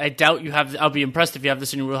specifics, and I doubt you have. I'll be impressed if you have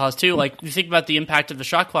this in your wheelhouse too. Like, you think about the impact of the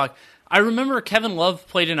shot clock. I remember Kevin Love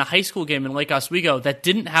played in a high school game in Lake Oswego that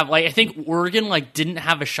didn't have, I think Oregon didn't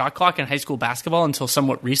have a shot clock in high school basketball until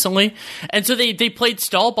somewhat recently, and so they played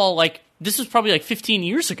stall ball this was probably 15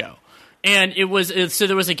 years ago. And there was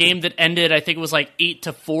a game that ended, I think it was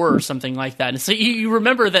 8-4 or something like that. And so you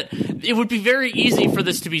remember that it would be very easy for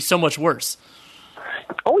this to be so much worse.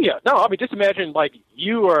 Oh, yeah. No, just imagine,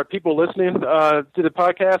 you or people listening to the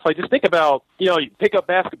podcast, just think about, you pick up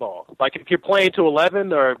basketball. If you're playing to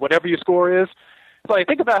 11 or whatever your score is, So like,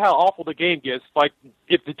 think about how awful the game gets. Like,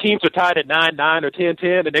 if the teams are tied at 9-9 or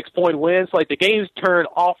 10-10, the next point wins. Like, the games turn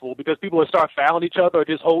awful because people will start fouling each other or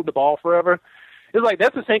just holding the ball forever. It's like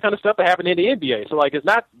that's the same kind of stuff that happened in the NBA. So, like, it's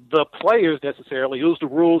not the players necessarily. It was the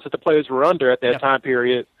rules that the players were under at that time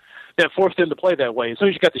period that forced them to play that way. As soon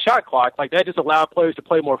as you got the shot clock, like, that just allowed players to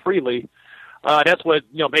play more freely. That's what,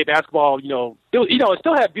 made basketball, it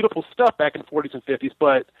still had beautiful stuff back in the 40s and 50s,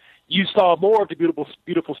 but you saw more of the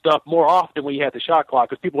beautiful stuff more often when you had the shot clock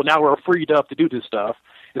because people now were freed up to do this stuff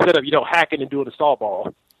instead of, hacking and doing the stall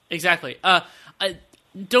ball. Exactly. I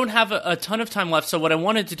don't have a ton of time left, so what I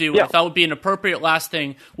wanted to do, what I thought would be an appropriate last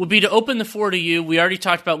thing, would be to open the floor to you. We already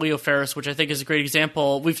talked about Leo Ferris, which I think is a great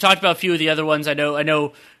example. We've talked about a few of the other ones. I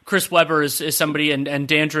know Chris Webber is somebody, and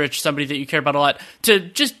Dandridge, somebody that you care about a lot. To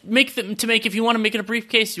just if you want to make it a brief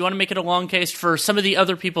case, you want to make it a long case for some of the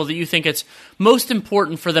other people that you think it's most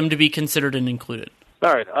important for them to be considered and included.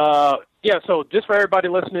 All right. So just for everybody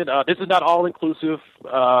listening, this is not all-inclusive.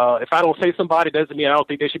 If I don't say somebody, it doesn't mean I don't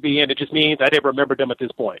think they should be in. It just means I didn't remember them at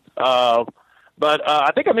this point. But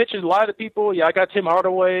I think I mentioned a lot of the people. Yeah, I got Tim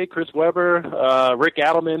Hardaway, Chris Webber, Rick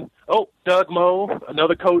Adelman. Oh, Doug Moe,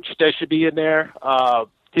 another coach that should be in there.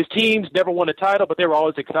 His teams never won a title, but they were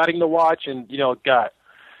always exciting to watch. And,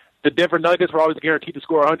 the Denver Nuggets were always guaranteed to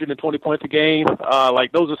score 120 points a game.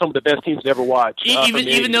 Those are some of the best teams to ever watch.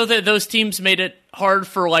 Even though those teams made it hard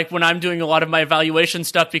for, when I'm doing a lot of my evaluation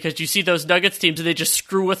stuff, because you see those Nuggets teams and they just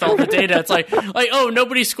screw with all the data. It's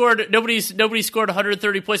nobody scored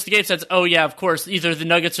 130 points a game. So oh yeah, of course, either the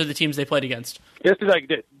Nuggets or the teams they played against. It's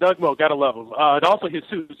like Doug Moe, gotta love him. And also his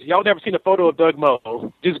suits. Y'all never seen a photo of Doug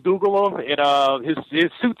Moe? Just Google him, and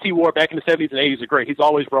his suits he wore back in the 70s and 80s are great. He's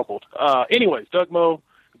always rumpled. Anyways, Doug Moe,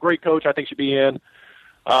 great coach, I think should be in.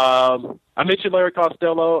 I mentioned Larry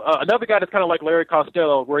Costello. Another guy that's kind of like Larry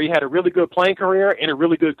Costello, where he had a really good playing career and a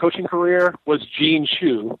really good coaching career, was Gene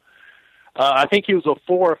Shue. I think he was a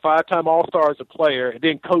 4 or 5-time All-Star as a player, and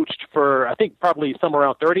then coached for, I think, probably somewhere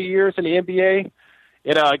around 30 years in the NBA.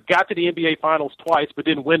 And got to the NBA Finals twice, but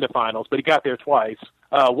didn't win the Finals, but he got there twice.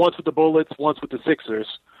 Once with the Bullets, once with the Sixers.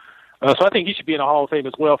 So I think he should be in the Hall of Fame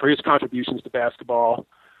as well for his contributions to basketball.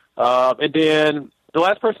 And then the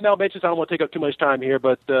last person I'll mention, I don't want to take up too much time here,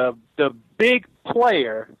 but the big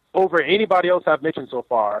player over anybody else I've mentioned so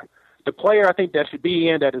far, the player I think that should be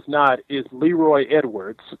in that is not, is Leroy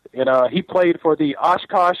Edwards. And he played for the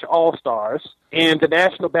Oshkosh All-Stars and the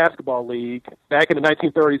National Basketball League back in the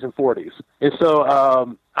 1930s and 40s. And so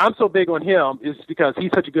I'm so big on him is because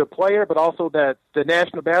he's such a good player, but also that the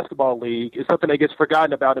National Basketball League is something that gets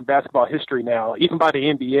forgotten about in basketball history now, even by the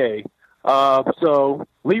NBA. So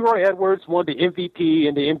Leroy Edwards won the MVP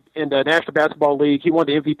in the National Basketball League. He won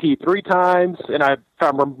the MVP 3 times, and if I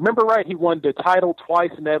remember right, he won the title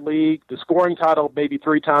twice in that league, the scoring title maybe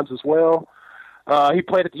 3 times as well. He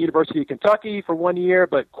played at the University of Kentucky for 1 year,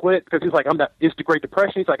 but quit because he's like, it's the Great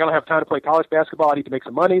Depression. He's like, I don't have time to play college basketball. I need to make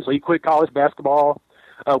some money. So he quit college basketball,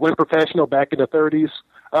 went professional back in the 30s.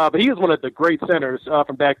 But he was one of the great centers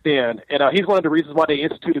from back then, and he's one of the reasons why they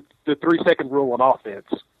instituted the 3-second rule on offense,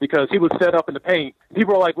 because he was set up in the paint.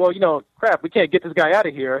 People were like, well, crap, we can't get this guy out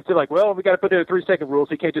of here. So like, well, we got to put in a 3-second rule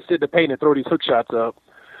so he can't just sit in the paint and throw these hook shots up.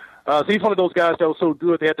 So he's one of those guys that was so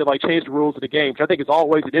good they had to change the rules of the game, which I think is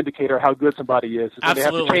always an indicator of how good somebody is. So they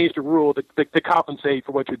have to change the rule to compensate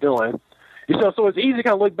for what you're doing. So it's easy to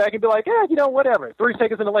kind of look back and be like, whatever. 3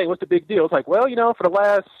 seconds in the lane, what's the big deal? It's like, well, for the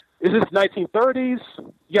last, is this 1930s?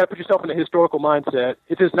 You got to put yourself in a historical mindset.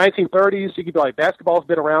 If it's 1930s, you could be like, basketball's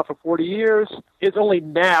been around for 40 years. It's only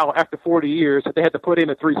now, after 40 years, that they had to put in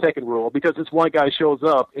a 3-second rule because this one guy shows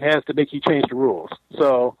up, it has to make you change the rules.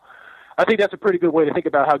 So I think that's a pretty good way to think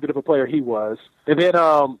about how good of a player he was. And then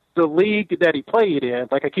the league that he played in,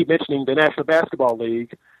 like I keep mentioning, the National Basketball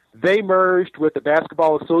League, they merged with the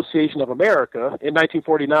Basketball Association of America in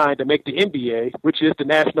 1949 to make the NBA, which is the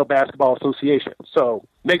National Basketball Association. So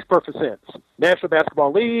makes perfect sense. National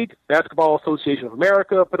Basketball League, Basketball Association of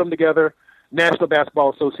America, put them together, National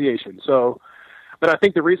Basketball Association. So, but I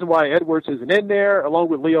think the reason why Edwards isn't in there, along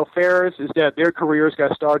with Leo Ferris, is that their careers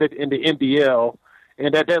got started in the NBL,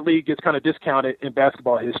 and that league gets kind of discounted in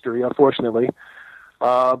basketball history, unfortunately.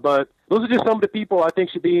 But those are just some of the people I think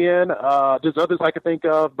should be in. There's others I can think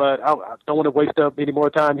of, but I don't want to waste up any more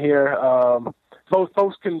time here.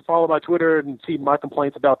 Folks can follow my Twitter and see my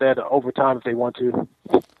complaints about that over time if they want to.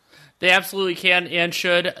 They absolutely can and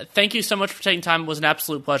should. Thank you so much for taking time. It was an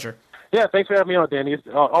absolute pleasure. Yeah, thanks for having me on, Danny. It's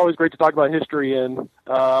always great to talk about history and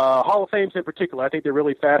Hall of Fames in particular. I think they're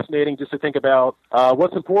really fascinating just to think about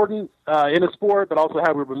what's important in a sport, but also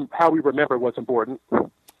how we remember what's important.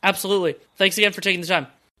 Absolutely. Thanks again for taking the time.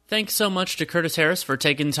 Thanks so much to Curtis Harris for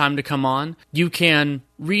taking time to come on. You can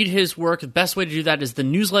read his work. The best way to do that is the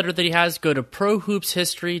newsletter that he has. Go to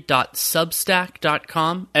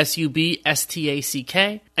prohoopshistory.substack.com,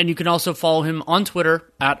 SUBSTACK. And you can also follow him on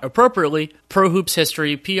Twitter at, appropriately,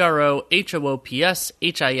 prohoopshistory,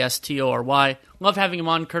 PROHOOPSHISTORY. Love having him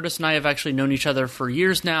on. Curtis and I have actually known each other for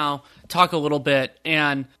years now, talk a little bit,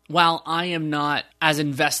 and while I am not as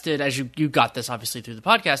invested as you got this obviously through the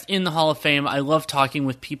podcast in the Hall of Fame, I love talking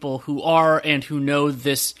with people who are and who know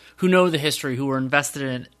the history, who are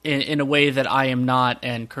invested in a way that I am not,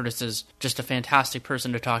 and Curtis is just a fantastic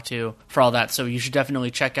person to talk to for all that. So you should definitely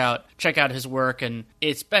check out his work, and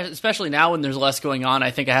it's especially now when there's less going on, I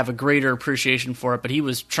think I have a greater appreciation for it, but he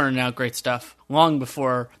was churning out great stuff long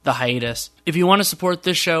before the hiatus. If you want to support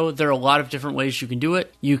this show, there are a lot of different ways you can do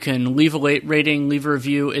it. You can leave a rating, leave a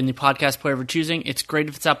review in the podcast player of your choosing. It's great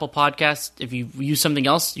if it's Apple Podcasts. If you use something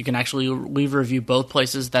else, you can actually leave a review both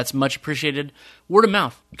places. That's much appreciated. Word of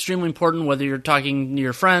mouth, extremely important, whether you're talking to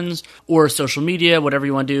your friends or social media, whatever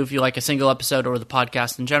you want to do, if you like a single episode or the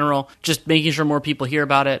podcast in general, just making sure more people hear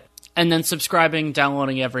about it. And then subscribing,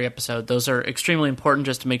 downloading every episode. Those are extremely important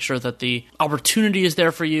just to make sure that the opportunity is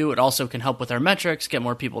there for you. It also can help with our metrics, get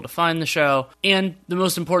more people to find the show. And the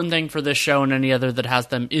most important thing for this show and any other that has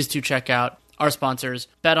them is to check out our sponsors,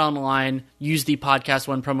 BetOnline. Use the Podcast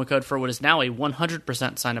One promo code for what is now a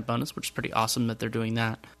 100% sign-up bonus, which is pretty awesome that they're doing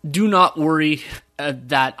that. Do not worry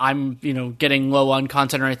that I'm, getting low on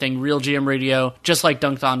content or anything. Real GM Radio, just like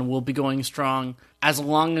Dunked On, will be going strong as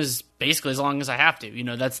long as I have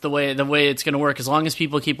to. That's the way it's going to work. As long as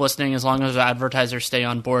people keep listening, as long as advertisers stay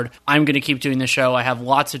on board, I'm going to keep doing the show. I have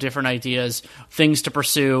lots of different ideas, things to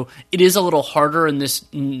pursue. It is a little harder in this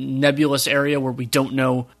nebulous area where we don't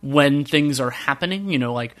know when things are happening,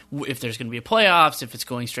 like if there's going to be a playoffs, if it's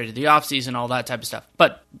going straight to the offseason, all that type of stuff.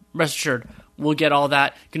 But rest assured, we'll get all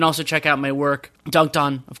that. You can also check out my work, Dunked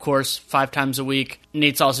On, of course, 5 times a week.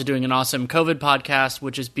 Nate's also doing an awesome COVID podcast,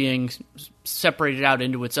 which is being separated out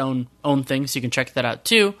into its own thing, so you can check that out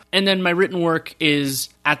too. And then my written work is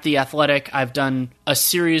at The Athletic. I've done a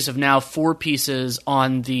series of now 4 pieces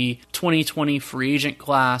on the 2020 free agent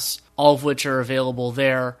class, all of which are available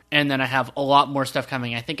there. And then I have a lot more stuff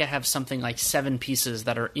coming. I think I have something like 7 pieces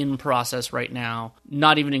that are in process right now,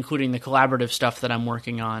 not even including the collaborative stuff that I'm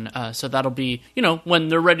working on. So that'll be, when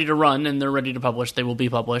they're ready to run and they're ready to publish, they will be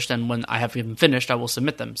published. And when I have them finished, I will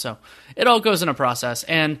submit them. So it all goes in a process.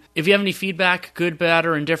 And if you have any feedback, good, bad,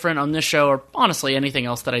 or indifferent on this show, or honestly anything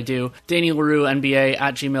else that I do,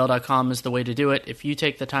 DannyLaRueNBA@gmail.com is the way to do it. If you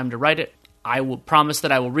take the time to write it, I will promise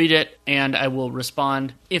that I will read it, and I will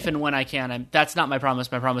respond if and when I can. That's not my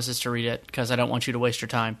promise. My promise is to read it, because I don't want you to waste your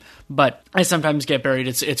time. But I sometimes get buried.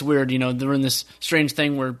 It's weird, they're in this strange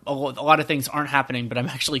thing where a lot of things aren't happening, but I'm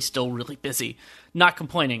actually still really busy. Not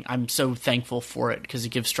complaining. I'm so thankful for it, because it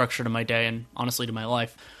gives structure to my day and, honestly, to my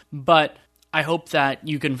life. But I hope that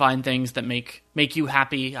you can find things that make you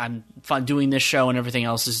happy. I'm doing this show, and everything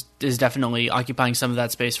else is definitely occupying some of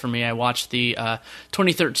that space for me. I watched the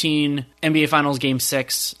 2013 NBA Finals Game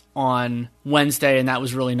 6 on Wednesday, and that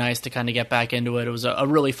was really nice to kind of get back into it. It was a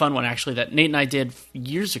really fun one, actually, that Nate and I did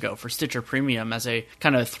years ago for Stitcher Premium as a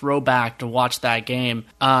kind of throwback to watch that game.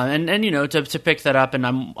 And to pick that up, and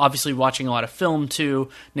I'm obviously watching a lot of film, too.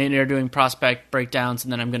 Nate and I are doing prospect breakdowns,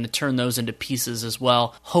 and then I'm going to turn those into pieces as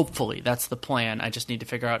well. Hopefully, that's the plan. I just need to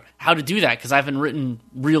figure out how to do that, because I haven't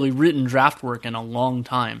really written draft work in a long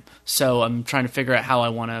time. So I'm trying to figure out how I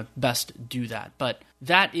want to best do that. But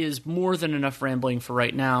that is more than enough rambling for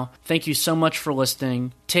right now. Thank you so much for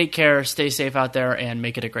listening. Take care, stay safe out there, and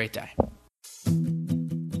make it a great day.